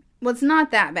 years. Well, it's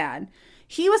not that bad.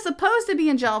 He was supposed to be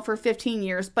in jail for 15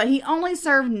 years, but he only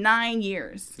served 9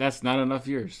 years. That's not enough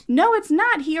years. No, it's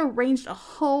not. He arranged a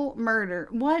whole murder.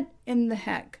 What in the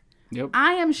heck? Yep.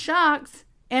 I am shocked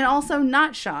and also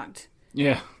not shocked.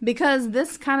 Yeah. Because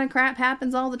this kind of crap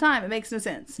happens all the time. It makes no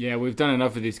sense. Yeah, we've done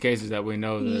enough of these cases that we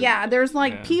know that... Yeah, there's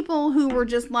people who were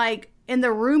just in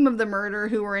the room of the murder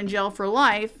who were in jail for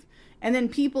life, and then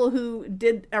people who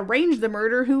did arrange the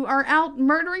murder who are out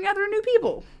murdering other new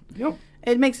people. Yep.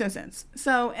 It makes no sense.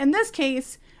 So, in this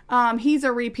case, he's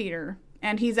a repeater,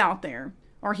 and he's out there.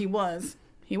 Or he was.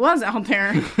 He was out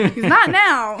there. He's not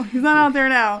now. He's not out there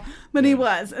now. But he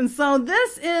was. And so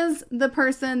this is the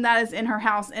person that is in her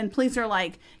house. And police are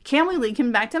like, can we link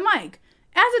him back to Mike?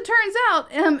 As it turns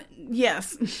out,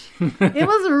 yes. It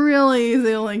was really easy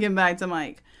to link him back to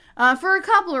Mike. For a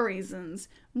couple of reasons.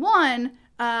 One,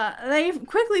 they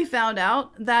quickly found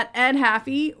out that Ed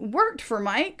Haffey worked for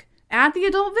Mike at the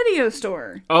adult video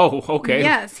store. Oh, okay.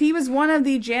 Yes, he was one of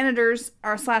the janitors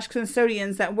or /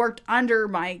 custodians that worked under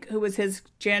Mike, who was his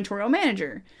janitorial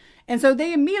manager. And so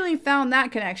they immediately found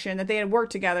that connection, that they had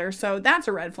worked together. So that's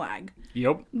a red flag.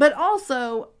 Yep. But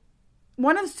also,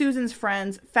 one of Susan's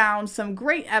friends found some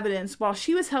great evidence while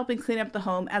she was helping clean up the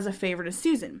home as a favor to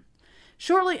Susan.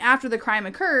 Shortly after the crime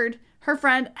occurred, her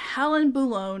friend Helen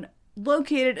Boulone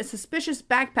located a suspicious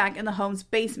backpack in the home's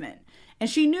basement. And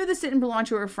she knew this didn't belong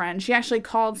to her friend. She actually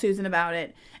called Susan about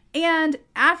it. And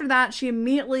after that, she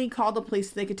immediately called the police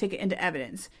so they could take it into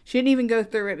evidence. She didn't even go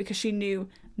through it because she knew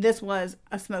this was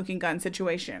a smoking gun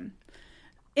situation.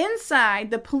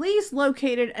 Inside, the police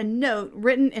located a note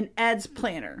written in Ed's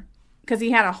planner, because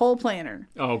he had a whole planner.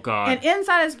 Oh, God. And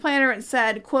inside his planner, it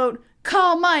said, quote,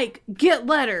 "Call Mike, get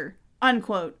letter,"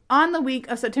 unquote, on the week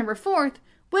of September 4th,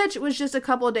 which was just a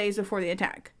couple of days before the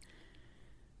attack.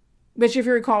 Which, if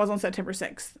you recall, was on September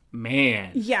 6th.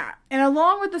 Man. Yeah. And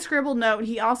along with the scribbled note,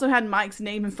 he also had Mike's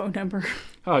name and phone number.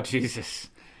 Oh, Jesus.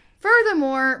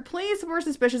 Furthermore, police were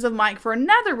suspicious of Mike for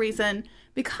another reason,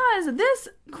 because this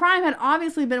crime had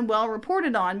obviously been well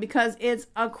reported on because it's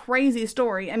a crazy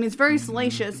story. I mean, it's very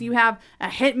salacious. You have a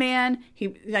hitman.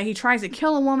 He tries to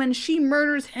kill a woman. She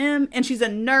murders him, and she's a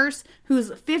nurse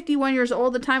who's 51 years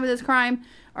old at the time of this crime,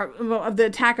 or of the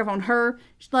attack on her.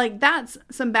 That's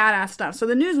some badass stuff. So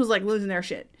the news was losing their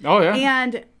shit. Oh, yeah.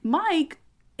 And Mike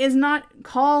is not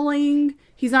calling.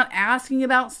 He's not asking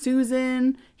about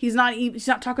Susan. He's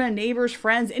not talking to neighbors,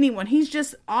 friends, anyone. He's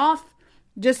just off,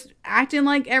 just acting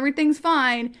like everything's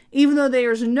fine, even though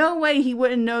there's no way he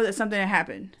wouldn't know that something had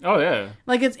happened. Oh, yeah.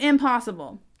 It's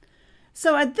impossible.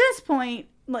 So at this point,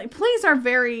 police are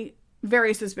very,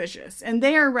 very suspicious, and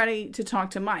they are ready to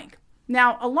talk to Mike.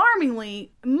 Now,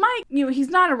 alarmingly, Mike, he's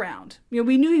not around.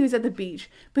 We knew he was at the beach,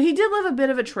 but he did live a bit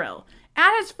of a trail.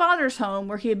 At his father's home,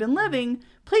 where he had been living,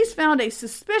 police found a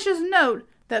suspicious note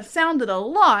that sounded a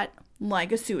lot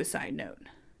like a suicide note.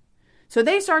 So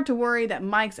they start to worry that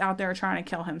Mike's out there trying to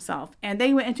kill himself, and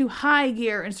they went into high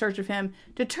gear in search of him,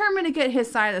 determined to get his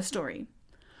side of the story.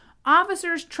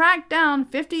 Officers tracked down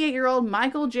 58-year-old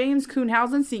Michael James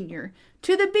Kuhnhausen Sr.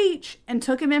 to the beach and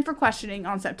took him in for questioning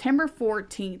on September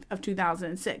 14th of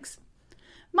 2006.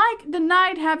 Mike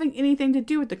denied having anything to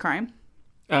do with the crime.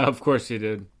 Of course he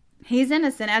did. He's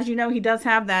innocent. As you know, he does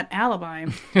have that alibi,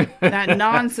 that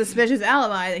non-suspicious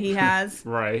alibi that he has.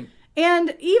 Right.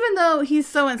 And even though he's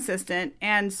so insistent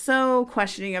and so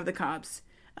questioning of the cops,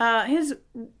 his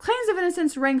claims of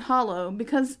innocence rang hollow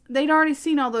because they'd already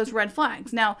seen all those red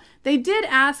flags. Now, they did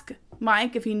ask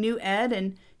Mike if he knew Ed,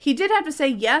 and he did have to say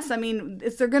yes. I mean,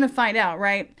 they're going to find out,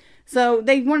 right? So I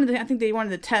think they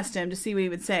wanted to test him to see what he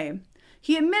would say.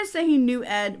 He admits that he knew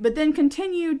Ed, but then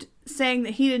continued saying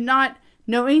that he did not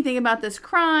know anything about this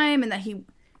crime and that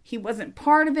he he wasn't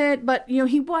part of it, but, you know,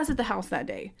 he was at the house that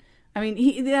day. I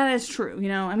mean, that is true, you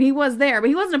know. I mean, he was there, but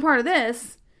he wasn't a part of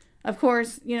this. Of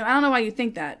course, you know, I don't know why you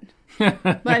think that.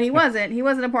 But he wasn't. He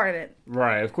wasn't a part of it.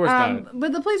 Right, of course not.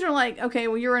 But the police are like, okay,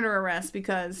 well, you're under arrest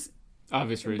because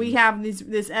obvious reasons. We have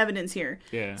this evidence here.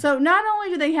 Yeah. So not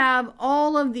only do they have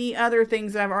all of the other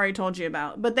things that I've already told you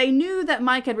about, but they knew that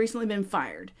Mike had recently been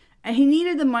fired. And he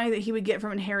needed the money that he would get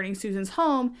from inheriting Susan's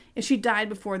home if she died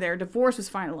before their divorce was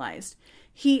finalized.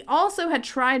 He also had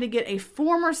tried to get a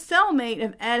former cellmate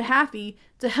of Ed Haffey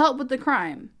to help with the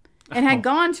crime and had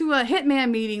gone to a hitman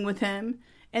meeting with him.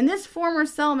 And this former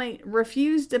cellmate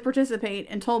refused to participate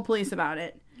and told police about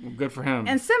it. Well, good for him.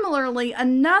 And similarly,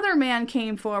 another man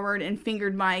came forward and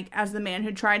fingered Mike as the man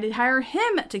who tried to hire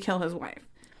him to kill his wife.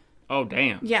 Oh,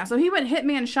 damn. Yeah, so he went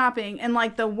hitman shopping in,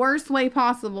 like, the worst way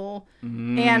possible.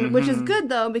 And which is good,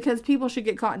 though, because people should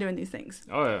get caught doing these things.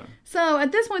 Oh, yeah. So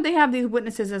at this point, they have these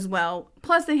witnesses as well.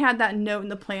 Plus, they had that note in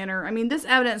the planner. I mean, this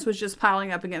evidence was just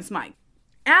piling up against Mike.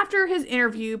 After his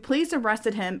interview, police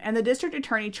arrested him, and the district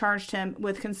attorney charged him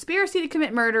with conspiracy to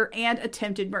commit murder and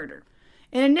attempted murder.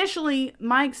 And initially,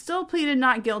 Mike still pleaded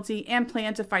not guilty and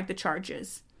planned to fight the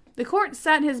charges. The court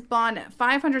set his bond at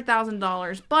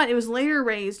 $500,000, but it was later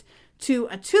raised to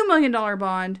a $2 million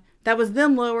bond that was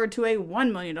then lowered to a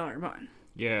 $1 million bond.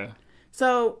 Yeah.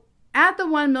 So, at the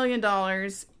 $1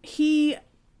 million, he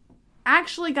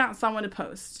actually got someone to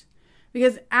post.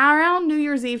 Because around New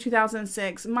Year's Eve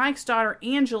 2006, Mike's daughter,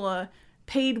 Angela,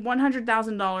 paid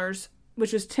 $100,000,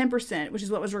 which was 10%, which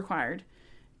is what was required,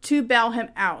 to bail him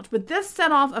out. But this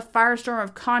set off a firestorm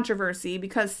of controversy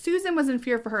because Susan was in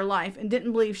fear for her life and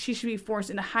didn't believe she should be forced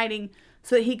into hiding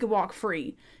so that he could walk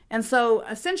free. And so,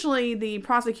 essentially, the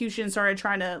prosecution started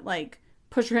trying to, like,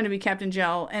 push for him to be kept in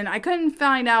jail. And I couldn't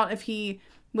find out if he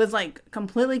was, like,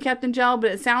 completely kept in jail,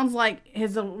 but it sounds like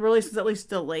his release was at least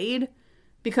delayed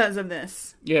because of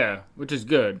this. Yeah, which is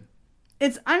good.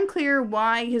 It's unclear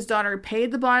why his daughter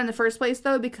paid the bond in the first place,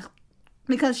 though,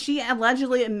 because she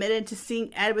allegedly admitted to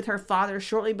seeing Ed with her father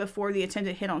shortly before the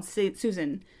attempted hit on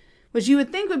Susan, which you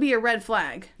would think would be a red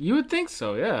flag. You would think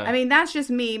so, yeah. I mean, that's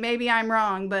just me. Maybe I'm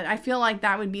wrong, but I feel like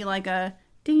that would be like a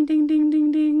ding, ding, ding,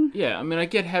 ding, ding. Yeah, I mean, I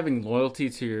get having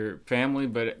loyalty to your family,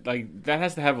 but, like, that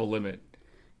has to have a limit.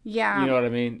 Yeah. You know what I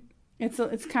mean?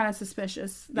 It's kind of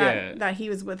suspicious that he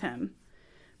was with him.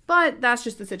 But that's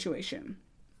just the situation.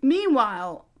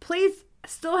 Meanwhile, police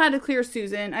still had to clear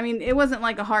Susan. I mean, it wasn't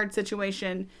like a hard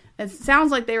situation. It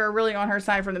sounds like they were really on her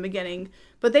side from the beginning.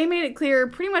 But they made it clear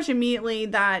pretty much immediately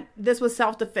that this was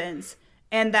self-defense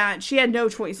and that she had no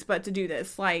choice but to do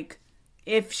this. Like,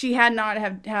 if she had not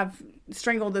have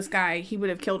strangled this guy, he would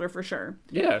have killed her for sure.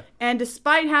 Yeah. And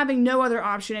despite having no other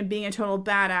option and being a total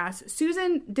badass,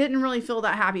 Susan didn't really feel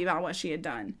that happy about what she had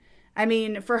done. I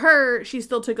mean, for her, she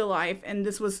still took a life, and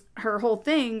this was her whole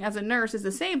thing as a nurse, is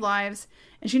to save lives,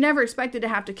 and she never expected to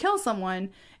have to kill someone,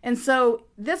 and so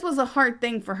this was a hard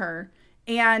thing for her,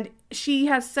 and she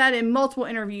has said in multiple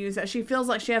interviews that she feels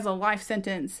like she has a life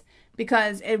sentence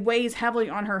because it weighs heavily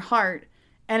on her heart,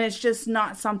 and it's just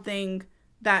not something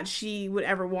that she would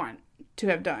ever want to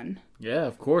have done. Yeah,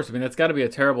 of course. I mean, that's got to be a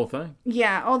terrible thing.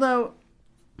 Yeah, although,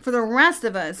 for the rest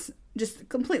of us, just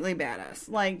completely badass.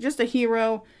 Like, just a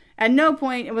hero. At no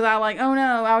point was I like, oh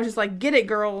no, I was just like, get it,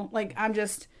 girl. Like, I'm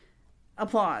just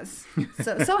applause.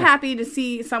 So happy to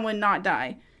see someone not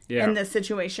die in this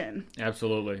situation.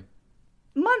 Absolutely.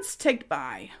 Months ticked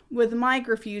by, with Mike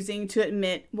refusing to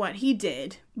admit what he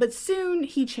did, but soon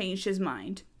he changed his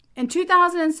mind. In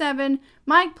 2007,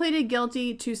 Mike pleaded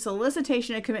guilty to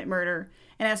solicitation to commit murder,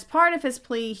 and as part of his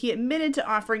plea, he admitted to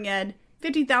offering Ed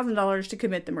 $50,000 to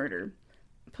commit the murder.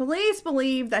 Police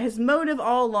believe that his motive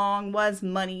all along was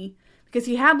money, because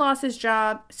he had lost his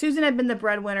job, Susan had been the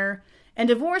breadwinner, and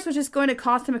divorce was just going to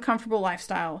cost him a comfortable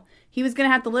lifestyle. He was going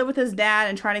to have to live with his dad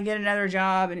and try to get another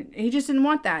job, and he just didn't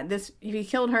want that. If he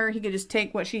killed her, he could just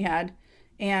take what she had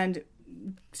and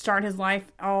start his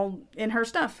life all in her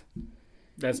stuff.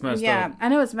 That's messed up. Yeah, I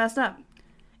know it's messed up.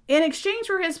 In exchange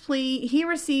for his plea, he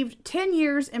received 10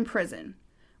 years in prison,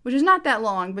 which is not that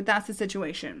long, but that's the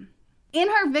situation. In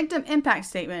her victim impact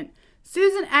statement,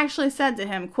 Susan actually said to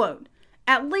him, quote,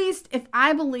 "At least if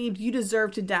I believed you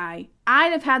deserved to die,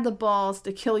 I'd have had the balls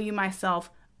to kill you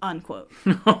myself," unquote.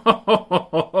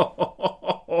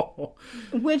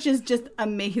 Which is just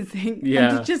amazing.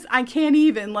 Yeah. I can't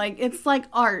even, like, it's like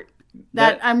art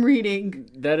that I'm reading.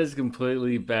 That is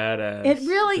completely badass. It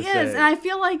really is. And I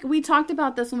feel like we talked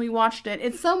about this when we watched it.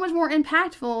 It's so much more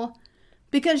impactful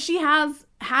because she has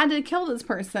had to kill this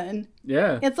person.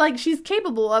 Yeah. It's like she's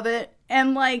capable of it.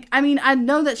 And, like, I mean, I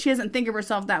know that she doesn't think of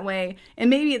herself that way. And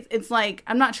maybe it's like,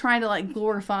 I'm not trying to, like,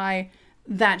 glorify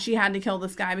that she had to kill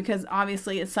this guy because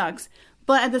obviously it sucks.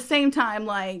 But at the same time,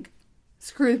 like,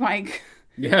 screw Mike.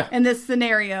 Yeah. In this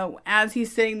scenario, as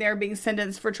he's sitting there being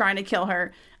sentenced for trying to kill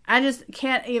her. I just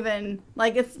can't even,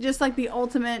 like, it's just like the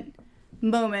ultimate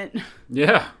moment.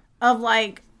 Yeah. Of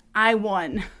like, I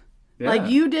won. Yeah. Like,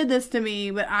 you did this to me,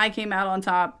 but I came out on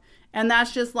top. And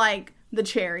that's just like the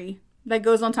cherry that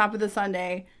goes on top of the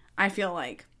sundae, I feel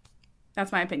like.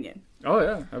 That's my opinion. Oh,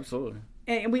 yeah, absolutely.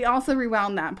 And we also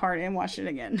rewound that part and watched it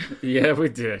again. Yeah, we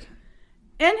did.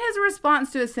 In his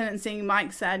response to his sentencing,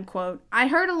 Mike said, quote, "I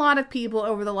hurt a lot of people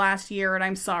over the last year and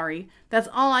I'm sorry. That's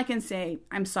all I can say.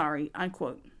 I'm sorry,"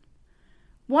 unquote.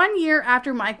 1 year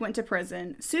after Mike went to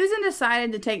prison, Susan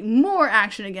decided to take more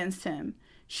action against him.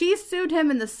 She sued him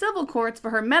in the civil courts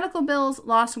for her medical bills,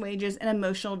 lost wages, and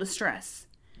emotional distress.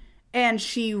 And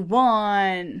she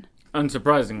won.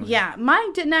 Unsurprisingly. Yeah,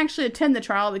 Mike didn't actually attend the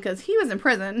trial because he was in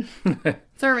prison,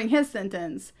 serving his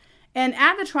sentence. And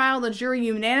at the trial, the jury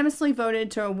unanimously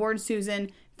voted to award Susan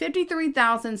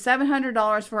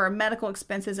 $53,700 for her medical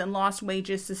expenses and lost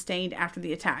wages sustained after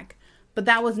the attack. But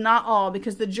that was not all,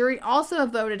 because the jury also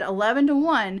voted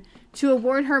 11-1 to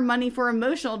award her money for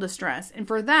emotional distress. And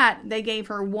for that, they gave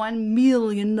her $1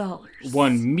 million.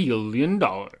 $1 million.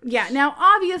 Yeah, now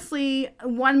obviously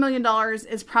 $1 million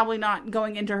is probably not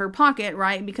going into her pocket,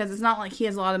 right? Because it's not like he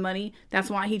has a lot of money. That's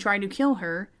why he tried to kill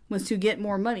her, was to get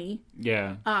more money.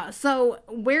 Yeah. So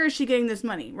where is she getting this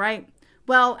money, right?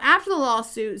 Well, after the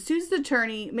lawsuit, Susan's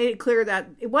attorney made it clear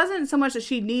that it wasn't so much that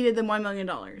she needed the $1 million.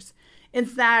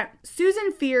 It's that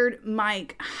Susan feared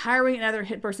Mike hiring another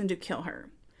hit person to kill her.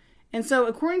 And so,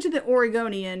 according to the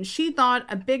Oregonian, she thought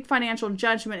a big financial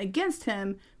judgment against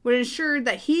him would ensure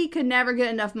that he could never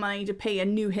get enough money to pay a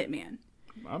new hitman.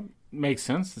 Makes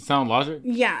sense. It sounds logical.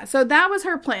 Yeah, so that was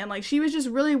her plan. Like, she was just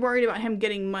really worried about him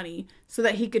getting money so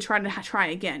that he could try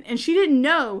again. And she didn't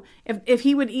know if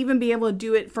he would even be able to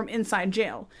do it from inside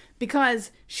jail.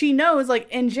 Because she knows, like,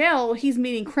 in jail, he's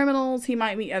meeting criminals. He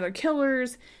might meet other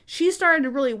killers. She started to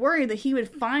really worry that he would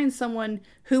find someone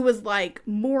who was, like,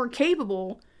 more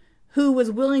capable, who was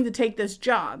willing to take this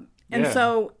job. And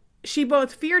so she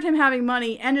both feared him having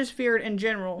money and just feared in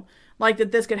general, like,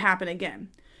 that this could happen again.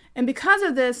 And because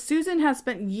of this, Susan has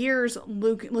spent years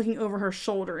looking over her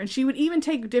shoulder. And she would even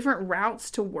take different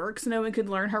routes to work so no one could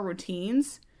learn her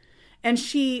routines. And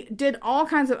she did all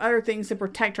kinds of other things to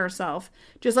protect herself.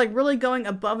 Just like really going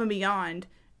above and beyond,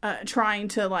 trying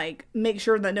to like make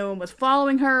sure that no one was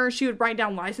following her. She would write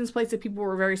down license plates if people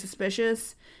were very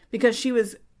suspicious. Because she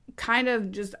was kind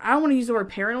of just, I don't want to use the word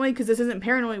paranoid, because this isn't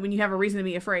paranoid when you have a reason to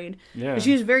be afraid. Yeah. But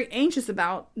she was very anxious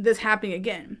about this happening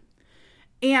again.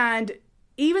 And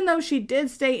even though she did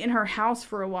stay in her house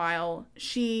for a while,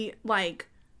 she, like,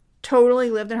 totally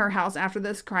lived in her house after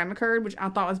this crime occurred, which I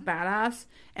thought was badass.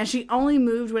 And she only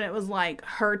moved when it was, like,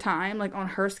 her time, like, on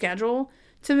her schedule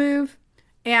to move.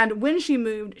 And when she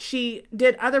moved, she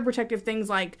did other protective things,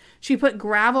 like she put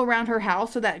gravel around her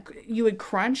house so that you would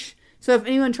crunch. So if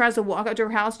anyone tries to walk up to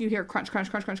her house, you hear crunch, crunch,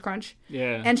 crunch, crunch, crunch.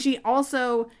 Yeah. And she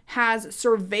also has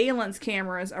surveillance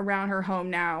cameras around her home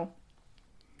now,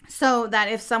 so that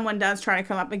if someone does try to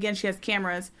come up, again, she has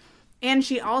cameras. And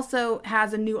she also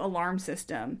has a new alarm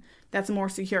system that's more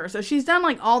secure. So she's done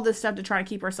like all this stuff to try to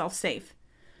keep herself safe.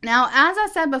 Now, as I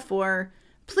said before,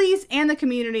 police and the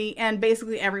community and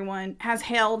basically everyone has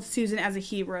hailed Susan as a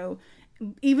hero,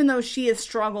 even though she has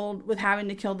struggled with having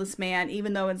to kill this man,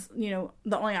 even though it's, you know,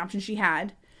 the only option she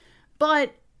had.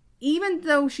 But even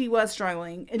though she was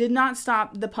struggling, it did not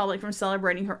stop the public from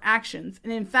celebrating her actions.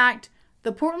 And in fact,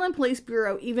 the Portland Police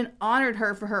Bureau even honored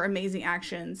her for her amazing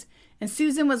actions, and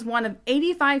Susan was one of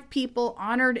 85 people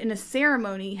honored in a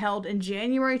ceremony held in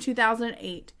January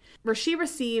 2008, where she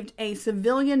received a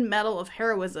Civilian Medal of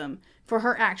Heroism for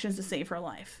her actions to save her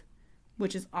life,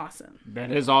 which is awesome.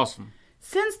 That is awesome.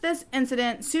 Since this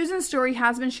incident, Susan's story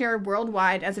has been shared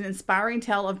worldwide as an inspiring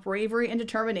tale of bravery and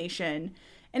determination,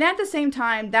 and at the same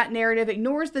time, that narrative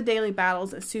ignores the daily battles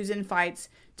that Susan fights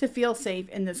to feel safe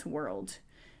in this world.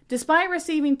 Despite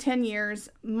receiving 10 years,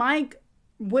 Mike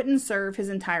wouldn't serve his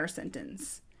entire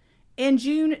sentence. In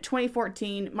June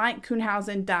 2014, Mike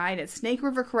Kuhnhausen died at Snake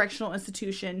River Correctional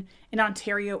Institution in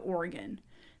Ontario, Oregon.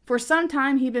 For some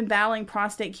time, he'd been battling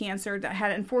prostate cancer that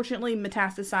had unfortunately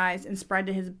metastasized and spread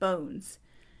to his bones.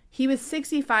 He was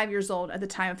 65 years old at the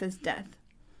time of his death.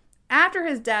 After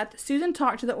his death, Susan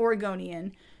talked to the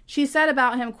Oregonian. She said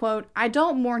about him, quote, "I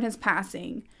don't mourn his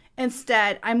passing.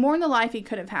 Instead, I mourn the life he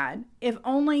could have had, if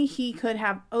only he could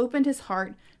have opened his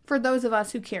heart for those of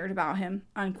us who cared about him,"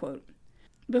 unquote.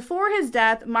 Before his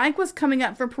death, Mike was coming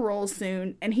up for parole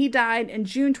soon, and he died in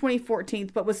June 2014,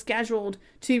 but was scheduled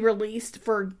to be released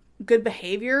for good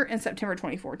behavior in September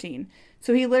 2014.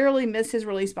 So he literally missed his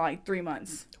release by like 3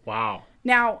 months. Wow.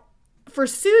 Now, for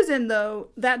Susan, though,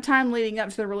 that time leading up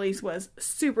to the release was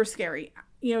super scary.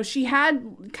 You know, she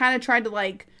had kind of tried to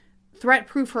like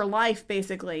threat-proof her life,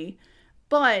 basically.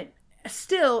 But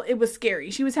still, it was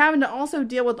scary. She was having to also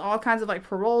deal with all kinds of like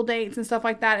parole dates and stuff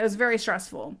like that. It was very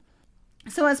stressful.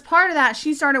 So as part of that,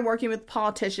 she started working with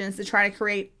politicians to try to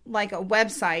create like a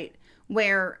website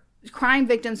where crime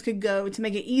victims could go to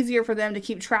make it easier for them to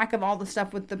keep track of all the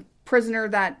stuff with the prisoner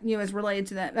that, you know, is related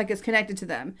to them, like is connected to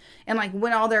them, and like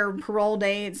when all their parole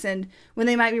dates and when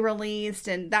they might be released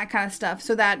and that kind of stuff,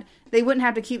 so that they wouldn't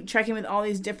have to keep checking with all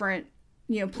these different,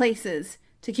 you know, places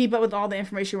to keep up with all the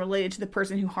information related to the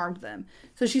person who harmed them.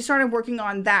 So she started working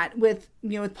on that with,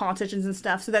 you know, with politicians and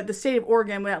stuff, so that the state of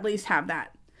Oregon would at least have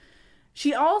that.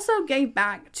 She also gave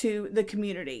back to the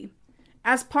community.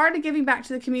 As part of giving back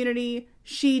to the community,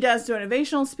 she does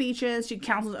motivational speeches, she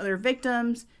counsels other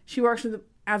victims, she works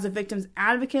as a victim's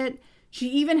advocate, she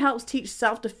even helps teach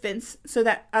self-defense so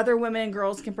that other women and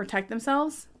girls can protect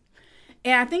themselves.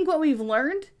 And I think what we've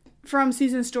learned from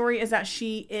Susan's story is that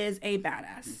she is a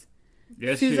badass.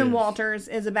 Yes, Susan Walters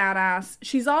is a badass.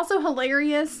 She's also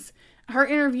hilarious. Her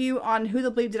interview on Who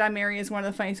the Bleep Did I Marry is one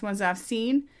of the funniest ones I've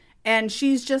seen. And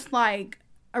she's just like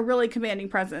a really commanding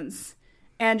presence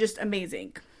and just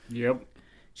amazing. Yep.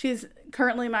 She's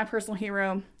currently my personal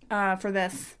hero for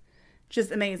this.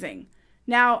 Just amazing.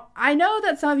 Now, I know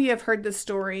that some of you have heard this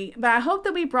story, but I hope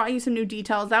that we brought you some new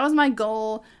details. That was my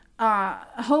goal.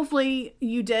 Hopefully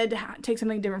you did take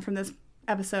something different from this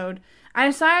episode. I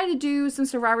decided to do some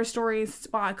survivor stories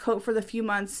while I cope for the few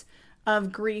months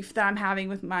of grief that I'm having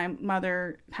with my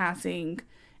mother passing.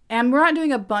 And we're not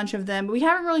doing a bunch of them, but we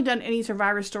haven't really done any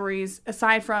survivor stories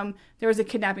aside from there was a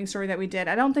kidnapping story that we did.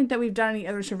 I don't think that we've done any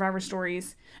other survivor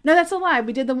stories. No, that's a lie.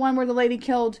 We did the one where the lady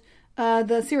killed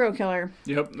the serial killer.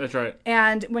 Yep, that's right.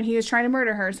 And when he was trying to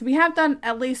murder her. So we have done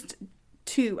at least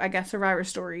 2, I guess, survivor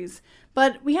stories.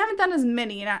 But we haven't done as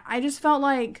many. And I just felt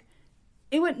like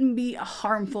it wouldn't be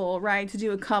harmful, right, to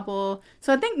do a couple.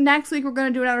 So I think next week we're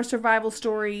going to do another survival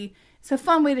story. It's a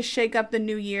fun way to shake up the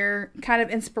new year, kind of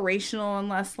inspirational and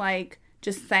less like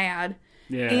just sad.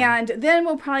 Yeah. And then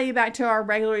we'll probably be back to our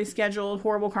regularly scheduled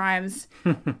horrible crimes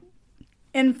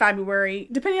in February,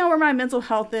 depending on where my mental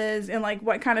health is and like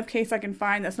what kind of case I can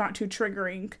find that's not too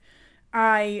triggering.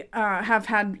 I have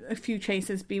had a few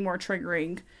cases be more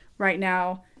triggering right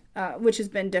now, which has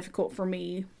been difficult for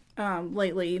me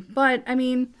lately. But I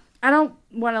mean, I don't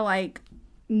want to like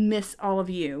miss all of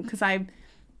you, because I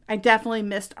definitely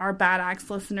missed our Bad Axe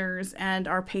listeners and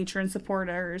our patron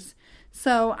supporters.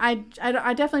 So I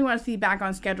definitely want to see you back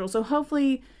on schedule. So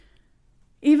hopefully,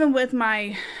 even with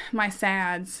my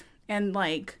sads and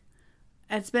like,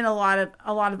 it's been a lot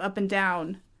of up and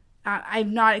down.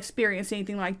 I've not experienced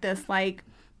anything like this. Like,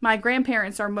 my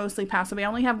grandparents are mostly passed away. I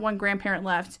only have one grandparent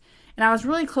left, and I was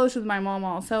really close with my mom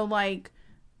also. Like,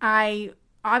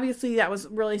 obviously that was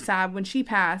really sad when she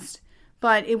passed.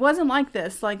 But it wasn't like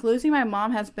this. Like, losing my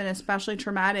mom has been especially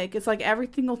traumatic. It's like every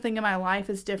single thing in my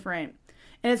life is different.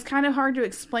 And it's kind of hard to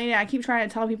explain it. I keep trying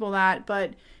to tell people that,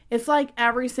 but it's like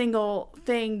every single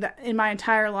thing that in my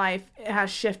entire life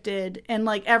has shifted. And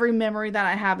like every memory that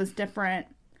I have is different.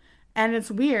 And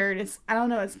it's weird. I don't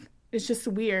know. It's just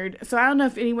weird. So I don't know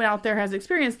if anyone out there has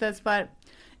experienced this, but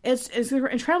it's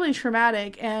incredibly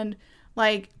traumatic. And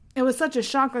like, it was such a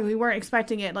shock, like we weren't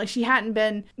expecting it. Like, she hadn't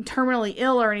been terminally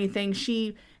ill or anything.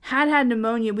 She had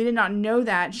pneumonia. We did not know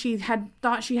that. She had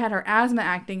thought she had her asthma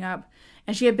acting up,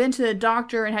 and she had been to the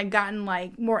doctor and had gotten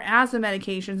like more asthma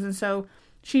medications. And so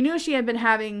she knew she had been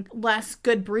having less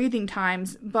good breathing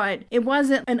times, but it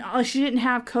wasn't, she didn't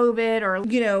have COVID or,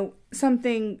 you know,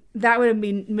 something that would have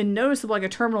been noticeable, like a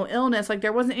terminal illness. Like,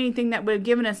 there wasn't anything that would have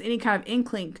given us any kind of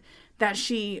inkling that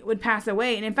she would pass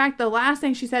away. And in fact, the last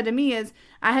thing she said to me is,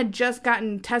 I had just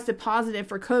gotten tested positive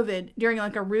for COVID during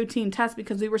like a routine test,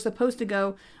 because we were supposed to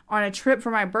go on a trip for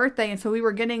my birthday. And so we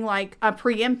were getting like a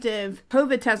preemptive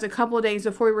COVID test a couple of days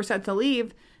before we were set to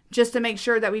leave, just to make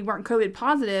sure that we weren't COVID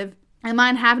positive. And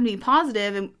mine happened to be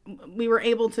positive, and we were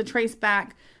able to trace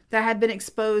back that I had been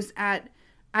exposed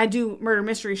I do murder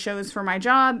mystery shows for my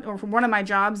job, or for one of my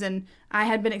jobs, and I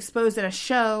had been exposed at a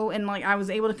show, and like I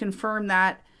was able to confirm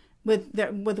that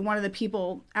with one of the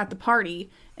people at the party.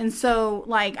 And so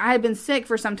like I had been sick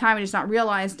for some time and just not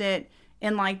realized it,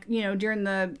 and like, you know, during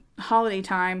the holiday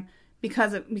time,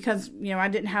 because you know, I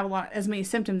didn't have as many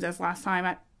symptoms as last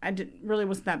time. I really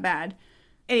wasn't that bad.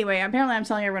 Anyway, apparently I'm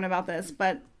telling everyone about this,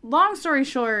 but long story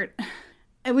short,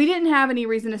 we didn't have any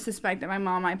reason to suspect that my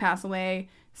mom might pass away.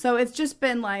 So it's just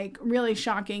been like really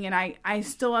shocking, and I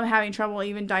still am having trouble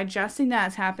even digesting that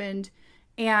has happened.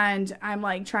 And I'm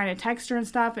like trying to text her and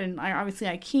stuff, and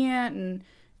I can't, and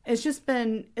it's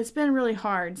been really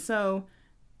hard. So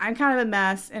I'm kind of a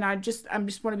mess, and I just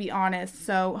want to be honest.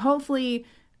 So hopefully,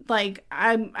 like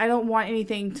I don't want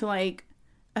anything to like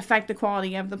affect the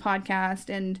quality of the podcast,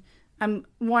 and I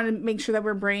want to make sure that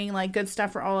we're bringing like good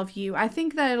stuff for all of you. I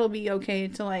think that it'll be okay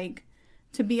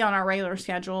to be on our regular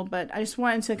schedule, but I just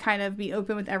wanted to kind of be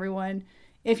open with everyone.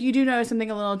 If you do notice something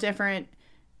a little different,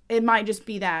 it might just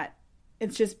be that.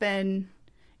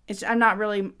 I'm not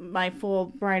really my full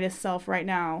brightest self right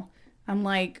now. I'm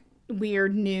like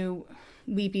weird, new,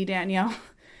 weepy Danielle.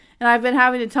 And I've been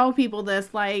having to tell people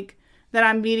this, like, that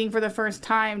I'm meeting for the first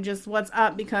time, just what's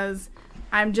up, because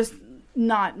I'm just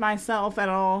not myself at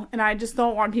all. And I just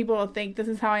don't want people to think this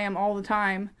is how I am all the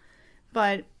time.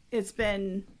 But it's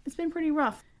been pretty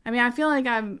rough. I mean, I feel like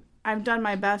I've done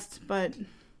my best, but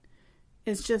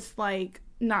it's just like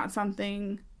not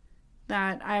something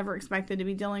that I ever expected to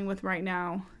be dealing with right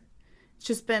now. It's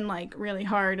just been like really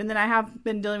hard. And then I have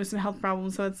been dealing with some health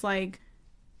problems, so it's like,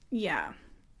 yeah,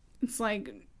 it's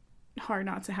like hard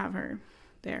not to have her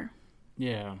there.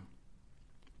 Yeah.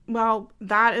 Well,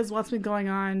 that is what's been going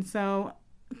on. So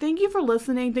thank you for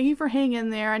listening. Thank you for hanging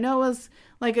in there. I know it was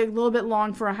like a little bit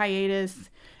long for a hiatus.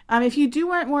 If you do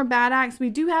want more Bad Acts, we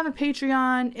do have a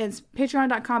Patreon. It's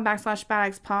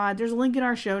patreon.com/badaxpod. There's a link in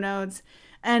our show notes.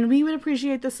 And we would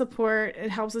appreciate the support.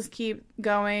 It helps us keep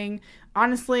going.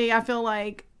 Honestly, I feel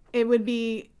like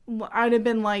I'd have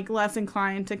been like less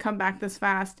inclined to come back this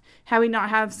fast had we not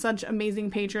have such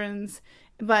amazing patrons.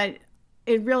 But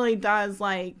it really does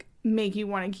like make you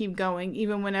want to keep going,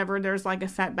 even whenever there's like a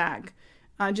setback.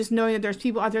 Just knowing that there's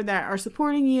people out there that are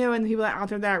supporting you, and the people out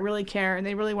there that really care and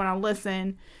they really want to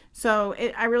listen. So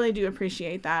I really do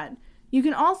appreciate that. You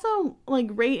can also like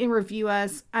rate and review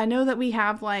us. I know that we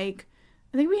have I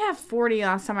think we have 40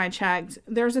 last time I checked.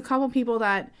 There's a couple people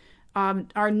that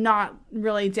are not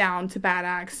really down to Bad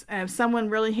Acts. Someone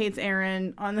really hates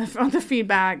Aaron on the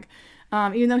feedback,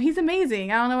 even though he's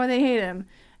amazing. I don't know why they hate him.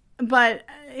 But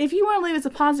if you want to leave us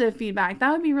a positive feedback,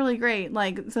 that would be really great.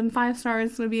 Like some 5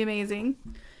 stars would be amazing.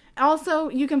 Also,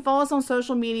 you can follow us on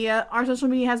social media. Our social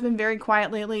media has been very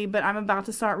quiet lately, but I'm about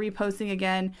to start reposting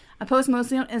again. I post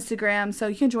mostly on Instagram, so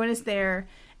you can join us there.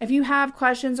 If you have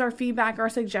questions or feedback or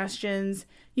suggestions,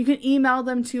 you can email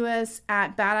them to us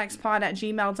at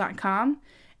badaxpod@gmail.com.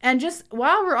 And just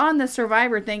while we're on the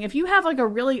Survivor thing, if you have like a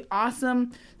really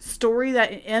awesome story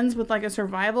that ends with like a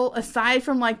survival, aside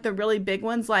from like the really big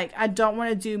ones, like I don't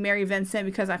want to do Mary Vincent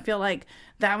because I feel like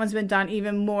that one's been done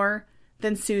even more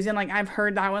than Susan. Like I've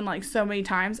heard that one like so many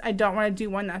times. I don't want to do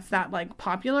one that's that like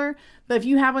popular. But if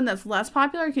you have one that's less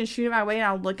popular, you can shoot it my way and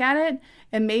I'll look at it.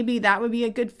 And maybe that would be a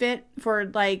good fit for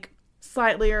like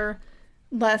slightly or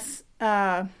less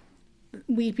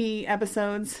weepy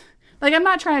episodes. Like, I'm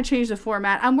not trying to change the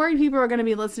format. I'm worried people are going to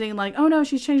be listening like, oh no,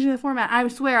 she's changing the format. I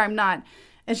swear I'm not.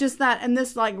 It's just that, and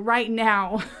this, like, right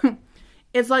now,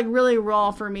 it's, like, really raw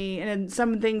for me, and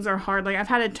some things are hard. Like, I've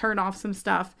had to turn off some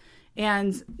stuff,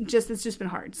 and it's just been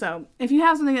hard. So, if you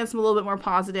have something that's a little bit more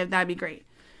positive, that'd be great.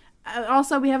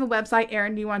 Also, we have a website.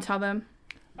 Aaron, do you want to tell them?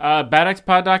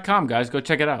 badaxpod.com, guys. Go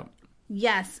check it out.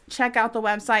 Yes, check out the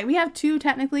website. We have 2,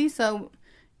 technically, so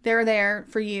they're there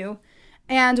for you.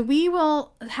 And we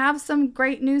will have some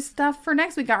great news stuff for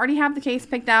next week. I already have the case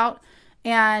picked out,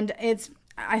 and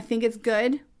I think it's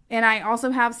good. And I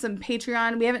also have some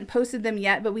Patreon. We haven't posted them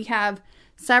yet, but we have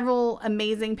several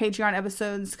amazing Patreon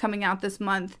episodes coming out this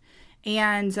month.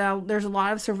 And there's a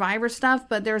lot of Survivor stuff,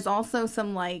 but there's also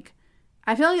some, like,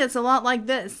 I feel like it's a lot like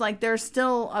this. Like, there's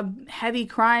still a heavy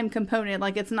crime component.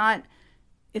 Like, it's not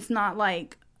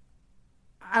like,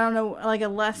 I don't know, like a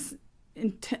less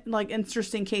like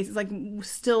interesting case. It's like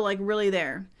still like really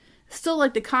there. Still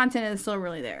like the content is still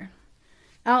really there.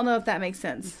 I don't know if that makes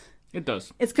sense. It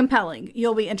does. It's compelling.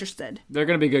 You'll be interested. They're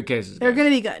going to be good cases. They're going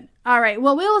to be good. All right.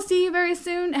 Well, we will see you very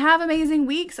soon. Have amazing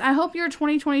weeks. I hope your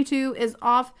 2022 is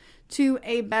off to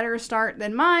a better start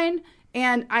than mine.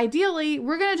 And ideally,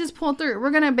 we're going to just pull through.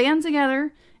 We're going to band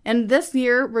together. And this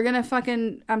year, we're going to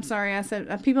fucking, I'm sorry, I said,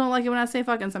 people don't like it when I say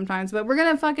fucking sometimes, but we're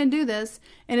going to fucking do this,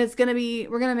 and we're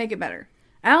going to make it better.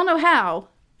 I don't know how.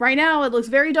 Right now, it looks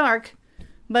very dark,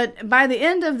 but by the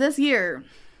end of this year,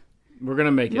 we're going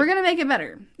to make it. We're going to make it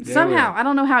better. Yeah, somehow. I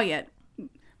don't know how yet,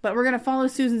 but we're going to follow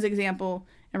Susan's example,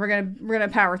 and we're going to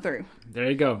power through. There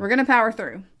you go. We're going to power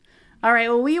through. All right,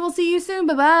 well, we will see you soon.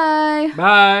 Bye-bye.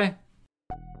 Bye.